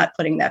like, I'm not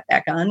putting that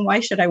back on.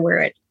 Why should I wear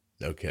it?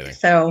 No kidding.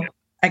 So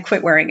I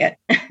quit wearing it.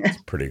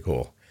 It's pretty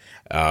cool.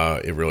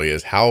 It really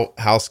is.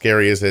 How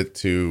scary is it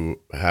to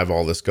have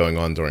all this going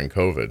on during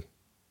COVID?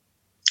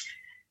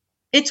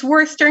 It's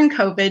worse during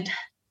COVID.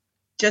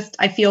 Just,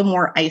 I feel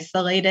more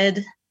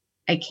isolated.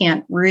 I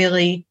can't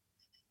really,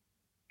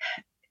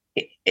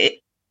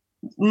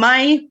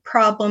 my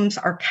problems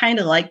are kind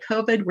of like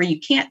COVID, where you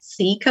can't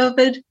see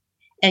COVID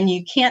and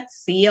you can't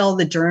see all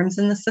the germs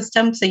in the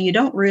system. So you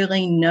don't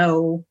really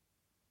know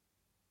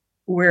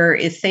where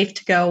is safe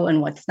to go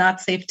and what's not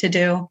safe to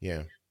do.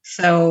 Yeah.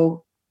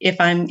 So if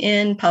I'm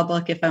in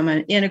public, if I'm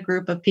in a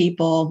group of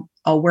people,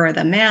 I'll wear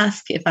the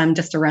mask. If I'm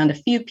just around a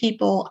few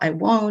people, I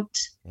won't.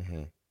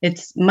 Mm-hmm.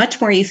 It's much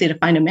more easy to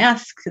find a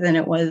mask than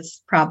it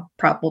was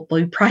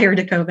probably prior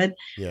to COVID.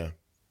 Yeah.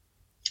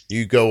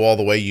 You go all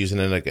the way using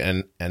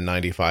an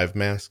N95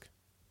 mask?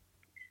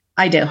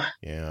 I do.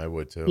 Yeah, I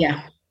would too.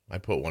 Yeah. I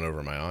put one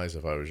over my eyes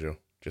if I was you,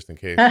 just in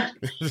case.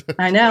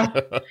 I know.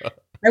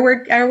 I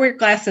wear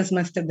glasses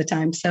most of the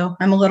time, so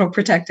I'm a little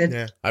protected.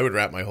 Yeah, I would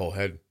wrap my whole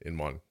head in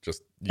one.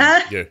 Just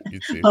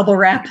you'd see bubble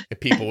wrap. And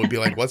people would be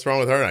like, "What's wrong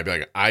with her?" And I'd be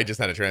like, "I just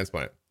had a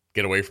transplant.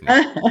 Get away from me."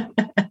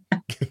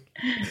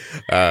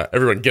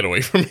 Everyone, get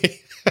away from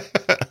me.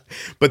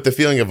 But the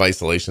feeling of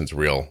isolation's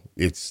real.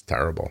 It's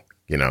terrible,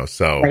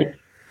 So right.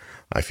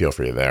 I feel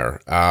for you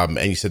there. And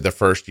you said the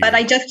first year. But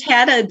I just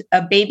had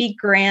a baby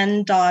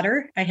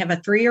granddaughter. I have a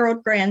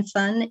 3-year-old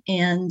grandson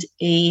and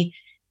a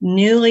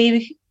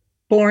newly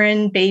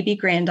born baby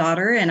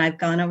granddaughter, and I've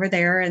gone over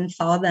there and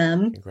saw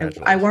them.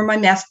 I wore my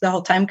mask the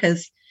whole time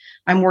because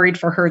I'm worried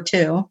for her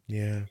too.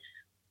 Yeah.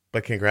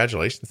 But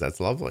congratulations. That's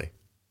lovely.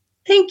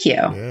 Thank you.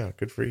 Yeah.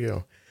 Good for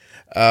you.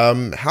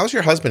 How's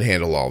your husband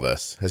handle all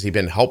this? Has he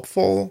been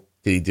helpful?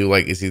 Did he do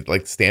is he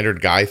like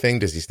standard guy thing?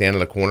 Does he stand in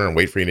the corner and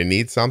wait for you to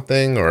need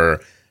something,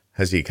 or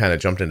has he kind of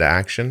jumped into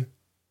action?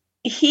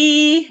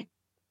 He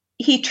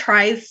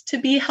tries to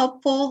be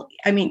helpful.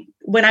 I mean,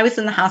 when I was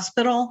in the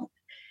hospital,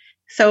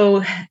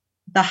 so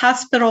the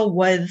hospital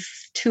was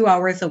 2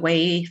 hours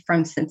away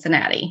from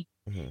Cincinnati,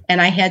 mm-hmm.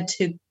 and I had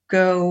to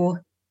go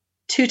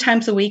 2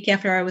 times a week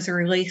after I was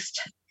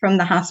released from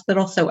the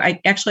hospital. So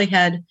I actually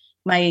had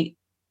my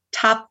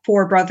top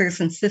 4 brothers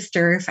and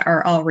sisters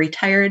are all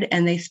retired,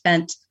 and they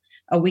spent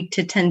a week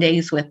to 10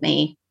 days with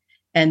me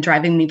and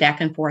driving me back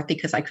and forth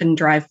because I couldn't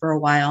drive for a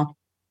while.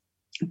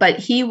 But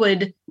he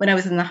would, when I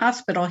was in the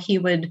hospital, he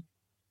would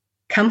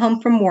come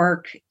home from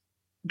work,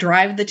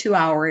 drive the 2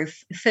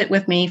 hours, sit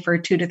with me for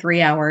 2 to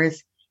 3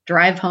 hours,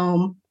 drive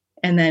home,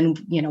 and then,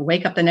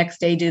 wake up the next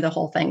day, do the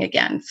whole thing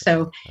again.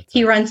 So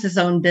he runs his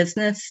own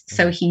business.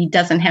 So he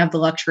doesn't have the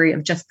luxury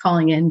of just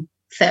calling in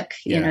sick.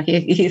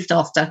 He still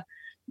has to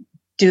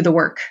do the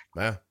work.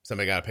 Yeah,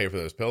 somebody got to pay for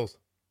those pills.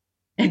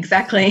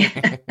 Exactly.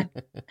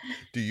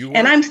 Do you work?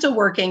 And I'm still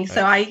working.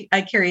 So I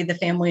carry the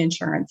family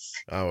insurance,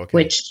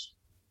 which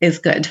is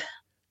good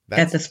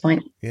at this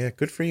point. Yeah,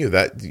 good for you.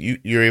 That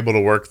you're able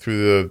to work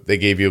through they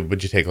gave you,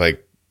 would you take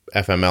like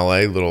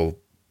FMLA, little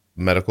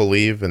medical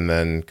leave, and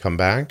then come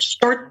back?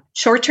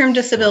 Short-term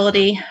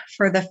disability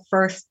for the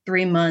first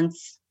 3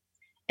 months.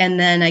 And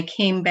then I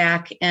came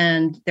back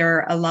and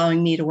they're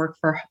allowing me to work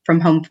from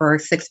home for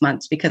 6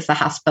 months because the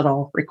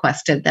hospital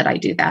requested that I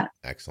do that.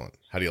 Excellent.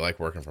 How do you like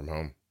working from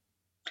home?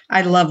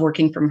 I love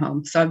working from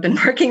home. So I've been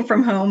working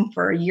from home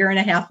for a year and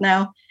a half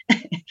now,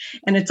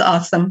 and it's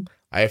awesome.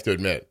 I have to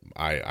admit,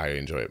 I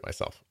enjoy it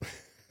myself.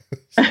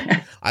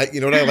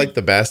 You know what I like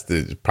the best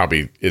is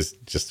probably is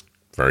just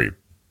very,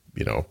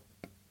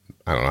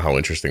 I don't know how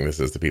interesting this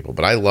is to people,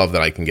 but I love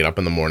that I can get up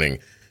in the morning,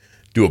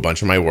 do a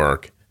bunch of my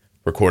work,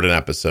 record an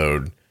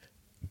episode,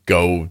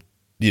 go,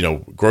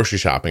 grocery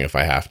shopping if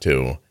I have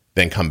to,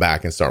 then come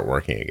back and start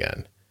working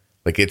again.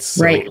 Like it's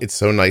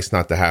so nice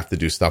not to have to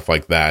do stuff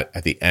like that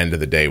at the end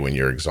of the day when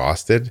you're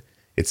exhausted.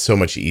 It's so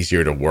much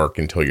easier to work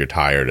until you're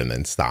tired and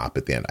then stop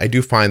at the end. I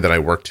do find that I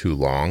work too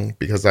long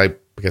because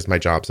my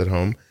job's at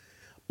home.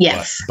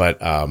 Yes. But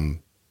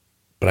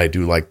I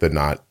do like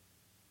that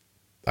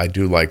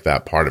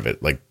part of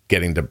it, like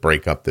getting to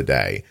break up the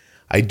day.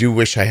 I do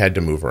wish I had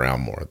to move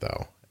around more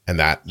though. And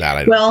that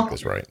I don't think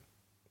is right.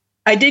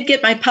 I did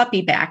get my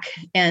puppy back,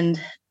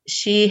 and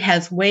she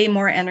has way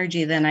more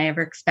energy than I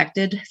ever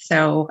expected.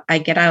 So I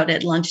get out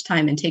at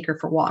lunchtime and take her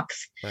for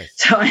walks. Nice.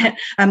 So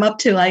I'm up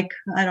to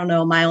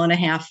a mile and a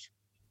half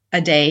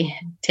a day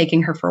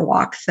taking her for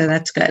walks. So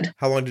that's good.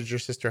 How long did your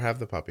sister have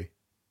the puppy?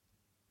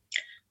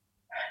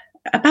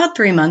 About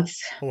 3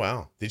 months. Oh,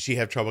 wow. Did she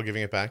have trouble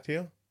giving it back to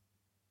you?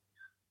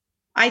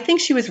 I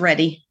think she was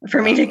ready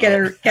for me to get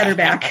her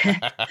back.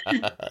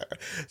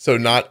 So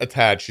not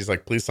attached. She's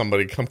like, please,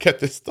 somebody come get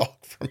this dog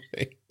from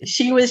me.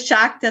 She was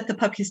shocked that the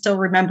puppy still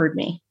remembered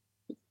me,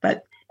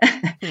 but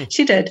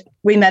she did.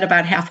 We met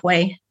about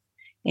halfway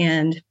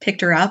and picked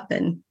her up,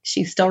 and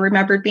she still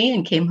remembered me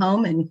and came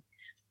home and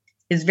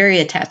is very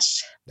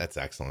attached. That's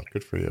excellent.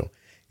 Good for you.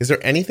 Is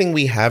there anything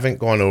we haven't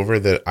gone over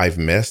that I've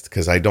missed?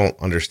 Because I don't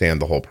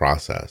understand the whole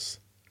process.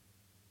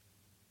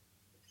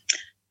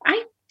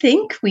 I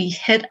think we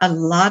hit a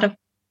lot of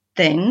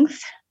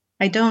things.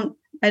 I don't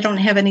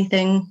have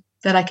anything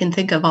that I can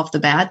think of off the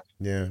bat.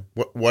 Yeah.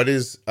 What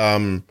is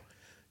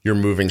your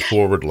moving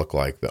forward look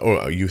like?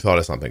 Oh, you thought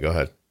of something. Go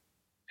ahead.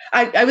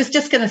 I was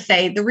just going to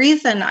say the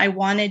reason I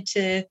wanted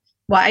to,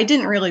 I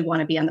didn't really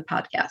want to be on the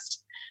podcast,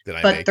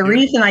 but the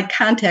reason I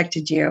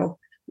contacted you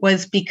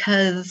was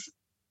because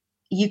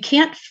you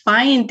can't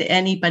find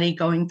anybody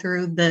going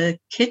through the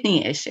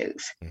kidney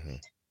issues. Mm-hmm.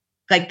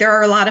 Like there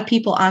are a lot of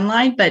people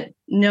online, but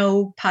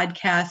no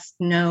podcasts,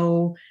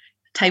 no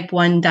type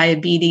 1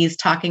 diabetes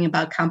talking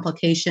about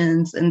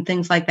complications and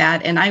things like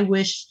that. And I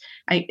wish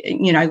I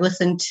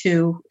listened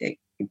to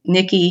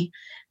Nikki,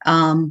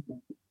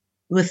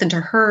 listened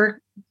to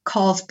her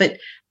calls, but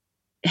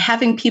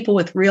having people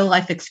with real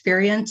life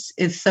experience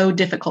is so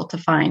difficult to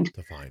find.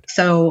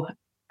 So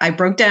I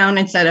broke down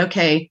and said,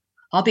 okay,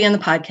 I'll be on the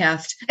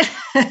podcast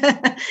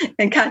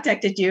and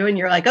contacted you. And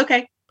you're like,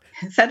 okay,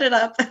 set it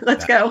up.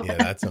 Let's go.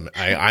 Yeah,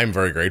 I'm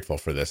very grateful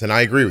for this. And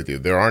I agree with you.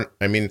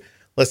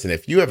 Listen,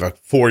 if you have a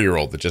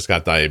 4-year-old that just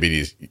got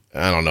diabetes,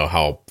 I don't know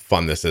how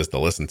fun this is to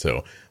listen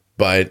to,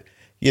 but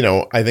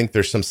I think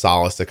there's some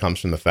solace that comes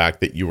from the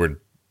fact that you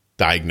were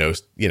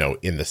diagnosed,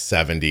 in the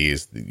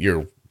 70s.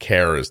 Your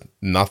care is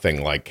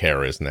nothing like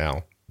care is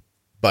now.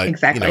 But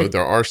exactly.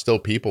 There are still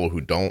people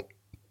who don't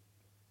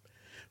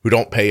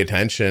pay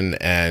attention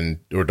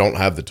or don't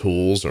have the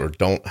tools or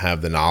don't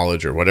have the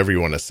knowledge or whatever you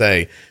want to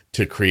say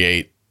to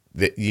create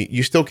that.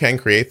 You still can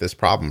create this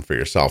problem for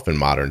yourself in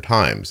modern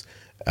times.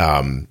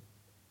 And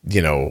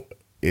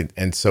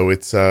so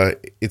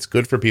it's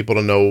good for people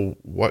to know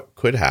what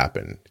could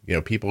happen.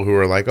 People who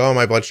are like, oh,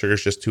 my blood sugar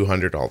is just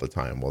 200 all the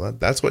time. Well,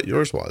 that's what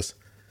yours was.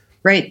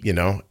 Right.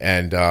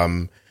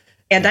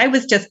 And I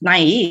was just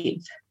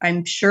naive.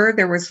 I'm sure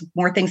there was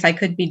more things I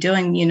could be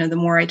doing. The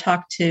more I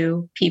talk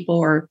to people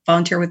or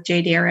volunteer with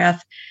JDRF,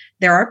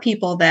 there are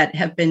people that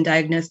have been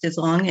diagnosed as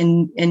long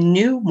and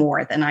knew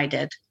more than I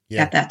did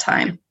at that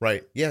time.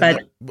 Right. Yeah.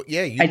 But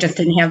I just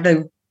didn't have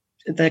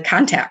the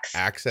contacts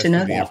access to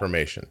the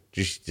information.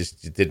 You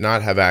just did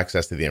not have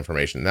access to the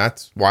information.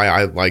 That's why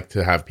I like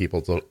to have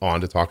people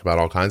on to talk about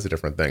all kinds of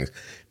different things,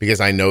 because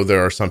I know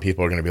there are some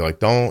people who are going to be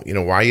like,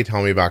 why are you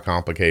telling me about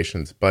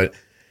complications? But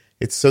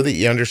it's so that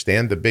you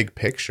understand the big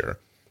picture.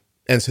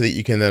 And so that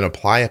you can then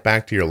apply it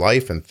back to your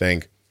life and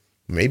think,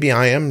 maybe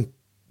I am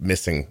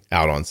missing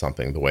out on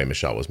something the way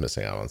Michelle was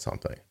missing out on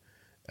something.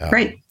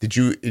 Right. Did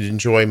you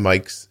enjoy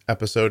Mike's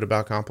episode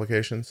about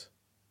complications?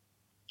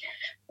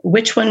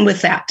 Which one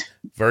was that?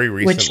 Very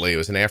recently. It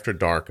was an After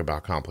Dark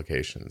about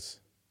complications.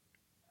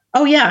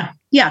 Oh, yeah.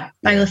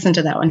 I listened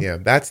to that one. Yeah,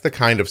 that's the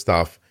kind of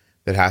stuff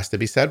that has to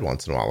be said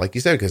once in a while. Like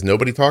you said, because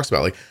nobody talks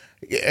about it.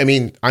 Like, I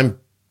mean, I'm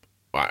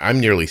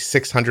nearly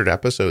 600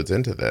 episodes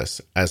into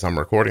this as I'm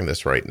recording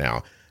this right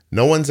now.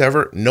 No one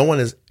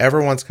has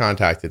ever once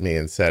contacted me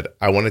and said,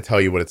 I want to tell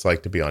you what it's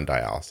like to be on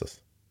dialysis.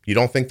 You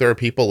don't think there are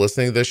people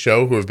listening to this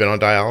show who have been on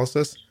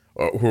dialysis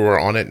or who are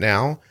on it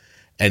now,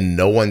 and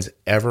no one's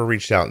ever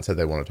reached out and said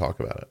they want to talk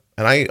about it?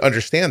 And I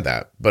understand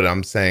that, but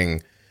I'm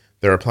saying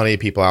there are plenty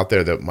of people out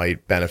there that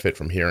might benefit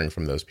from hearing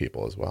from those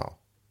people as well.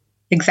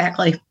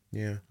 Exactly.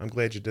 Yeah, I'm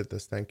glad you did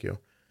this. Thank you.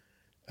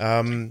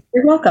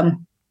 You're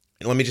welcome.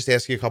 Let me just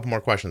ask you a couple more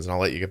questions, and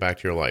I'll let you get back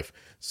to your life.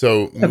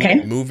 So,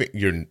 moving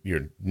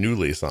your new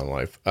lease on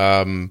life.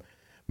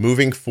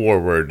 Moving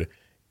forward,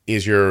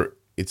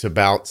 it's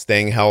about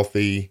staying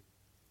healthy,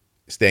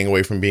 staying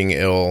away from being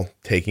ill,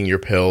 taking your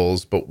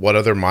pills. But what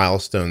other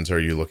milestones are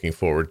you looking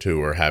forward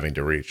to or having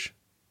to reach?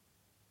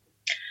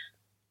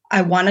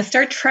 I want to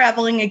start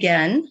traveling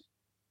again.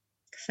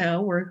 So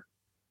we're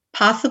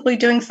possibly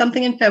doing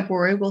something in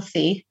February. We'll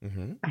see.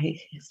 Mm-hmm. I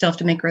still have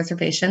to make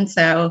reservations,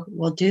 so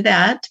we'll do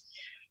that.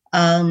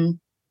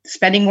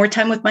 Spending more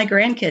time with my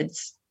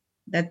grandkids.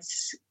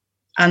 That's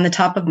on the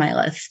top of my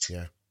list.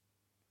 Yeah.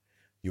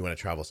 You want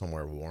to travel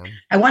somewhere warm?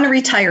 I want to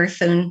retire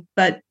soon,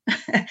 but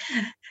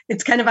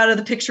it's kind of out of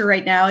the picture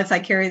right now as I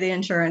carry the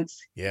insurance.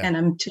 Yeah. And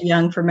I'm too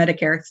young for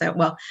Medicare. So,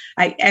 well,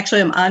 I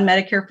actually am on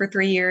Medicare for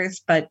 3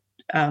 years, but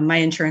my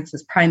insurance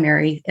is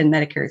primary and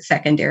Medicare is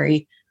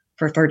secondary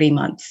for 30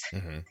 months.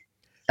 Mm-hmm.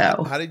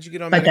 So how did you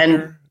get on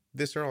Medicare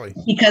this early?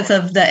 Because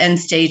of the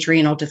end-stage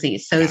renal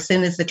disease. So as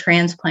soon as the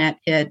transplant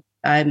hit,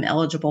 I'm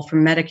eligible for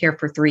Medicare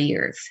for 3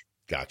 years.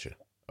 Gotcha.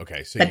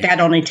 Okay. So that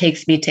only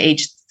takes me to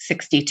age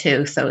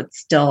 62. So it's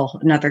still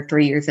another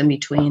 3 years in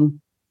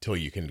between. Till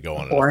you can go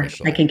on it or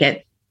officially. I can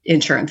get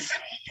insurance.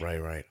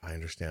 Right. I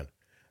understand.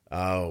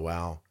 Oh,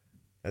 wow.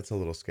 That's a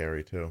little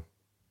scary too.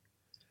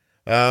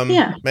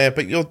 Man, but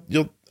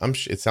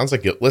it sounds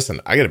like listen,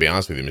 I got to be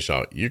honest with you,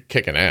 Michelle, you're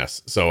kicking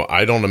ass. So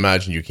I don't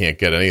imagine you can't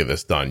get any of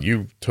this done.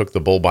 You took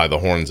the bull by the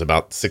horns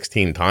about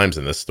 16 times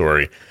in this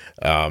story,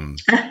 and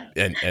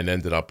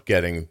ended up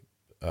getting,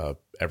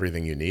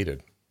 everything you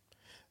needed.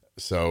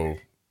 So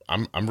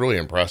I'm really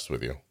impressed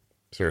with you.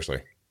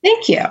 Seriously.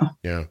 Thank you.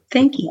 Yeah.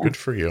 Thank you. Good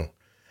for you.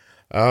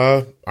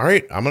 All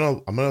right. I'm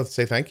going to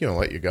say thank you and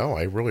let you go.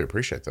 I really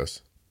appreciate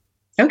this.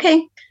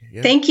 Okay.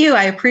 Yeah. Thank you.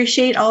 I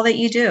appreciate all that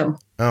you do.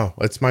 Oh,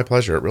 it's my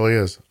pleasure. It really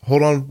is.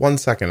 Hold on 1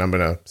 second. I'm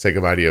going to say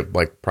goodbye to you,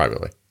 like,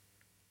 privately.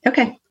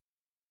 Okay.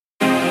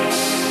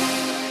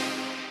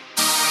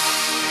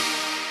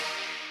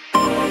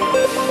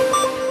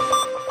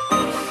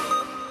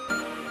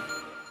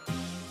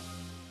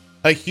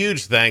 A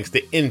huge thanks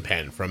to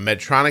InPen from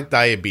Medtronic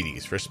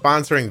Diabetes for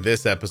sponsoring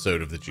this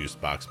episode of the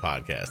Juicebox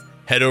Podcast.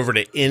 Head over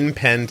to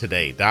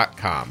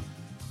inpentoday.com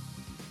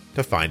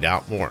to find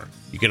out more.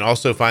 You can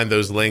also find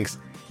those links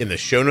in the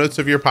show notes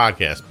of your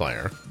podcast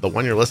player, the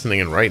one you're listening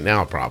in right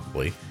now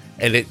probably,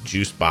 and at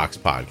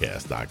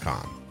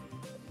juiceboxpodcast.com.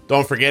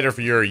 Don't forget, if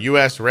you're a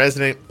U.S.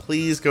 resident,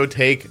 please go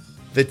take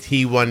the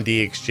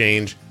T1D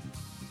Exchange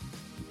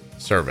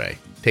survey.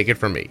 Take it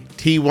from me,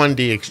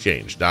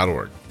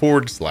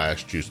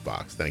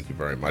 t1dexchange.org/juicebox. Thank you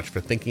very much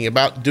for thinking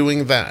about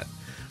doing that.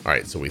 All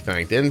right, so we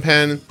thanked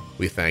InPen.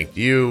 We thanked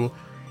you.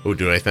 Oh,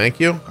 do I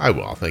thank you? I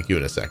will. I'll thank you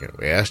in a second.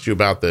 We asked you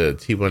about the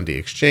T1D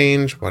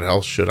Exchange. What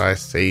else should I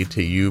say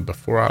to you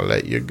before I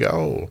let you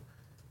go?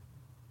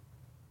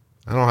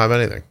 I don't have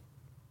anything.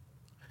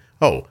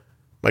 Oh,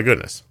 my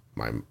goodness.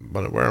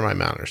 Where are my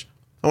manners?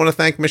 I want to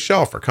thank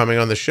Michelle for coming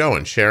on the show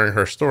and sharing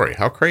her story.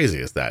 How crazy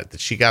is that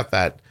she got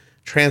that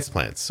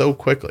transplant so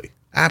quickly?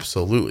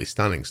 Absolutely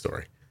stunning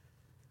story.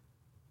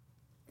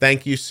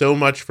 Thank you so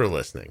much for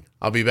listening.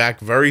 I'll be back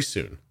very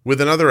soon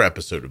with another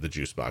episode of the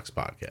Juicebox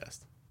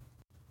Podcast.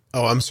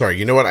 Oh, I'm sorry.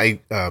 You know what?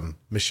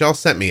 Michelle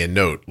sent me a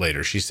note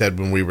later. She said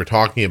when we were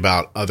talking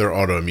about other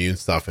autoimmune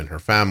stuff in her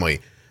family,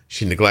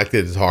 she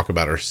neglected to talk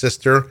about her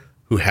sister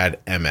who had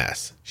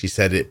MS. She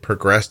said it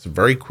progressed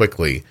very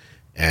quickly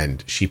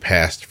and she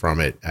passed from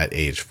it at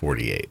age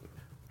 48.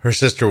 Her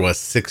sister was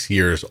 6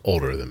 years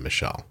older than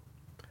Michelle.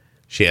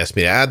 She asked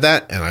me to add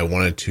that, and I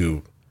wanted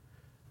to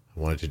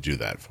do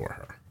that for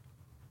her.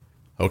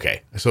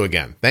 Okay, so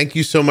again, thank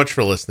you so much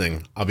for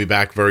listening. I'll be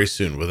back very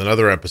soon with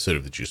another episode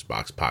of the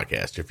Juicebox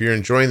Podcast. If you're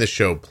enjoying the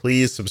show,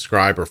 please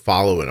subscribe or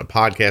follow in a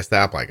podcast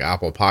app like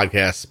Apple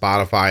Podcasts,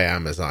 Spotify,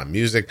 Amazon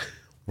Music,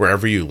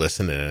 wherever you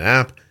listen in an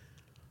app.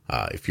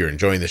 If you're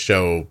enjoying the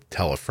show,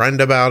 tell a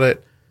friend about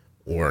it,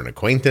 or an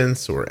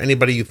acquaintance, or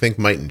anybody you think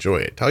might enjoy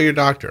it. Tell your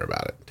doctor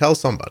about it. Tell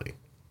somebody.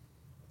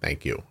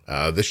 Thank you.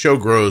 The show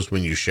grows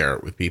when you share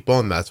it with people,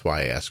 and that's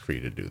why I ask for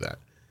you to do that.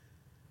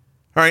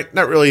 All right,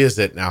 that really is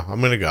it now. I'm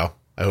going to go.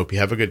 I hope you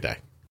have a good day.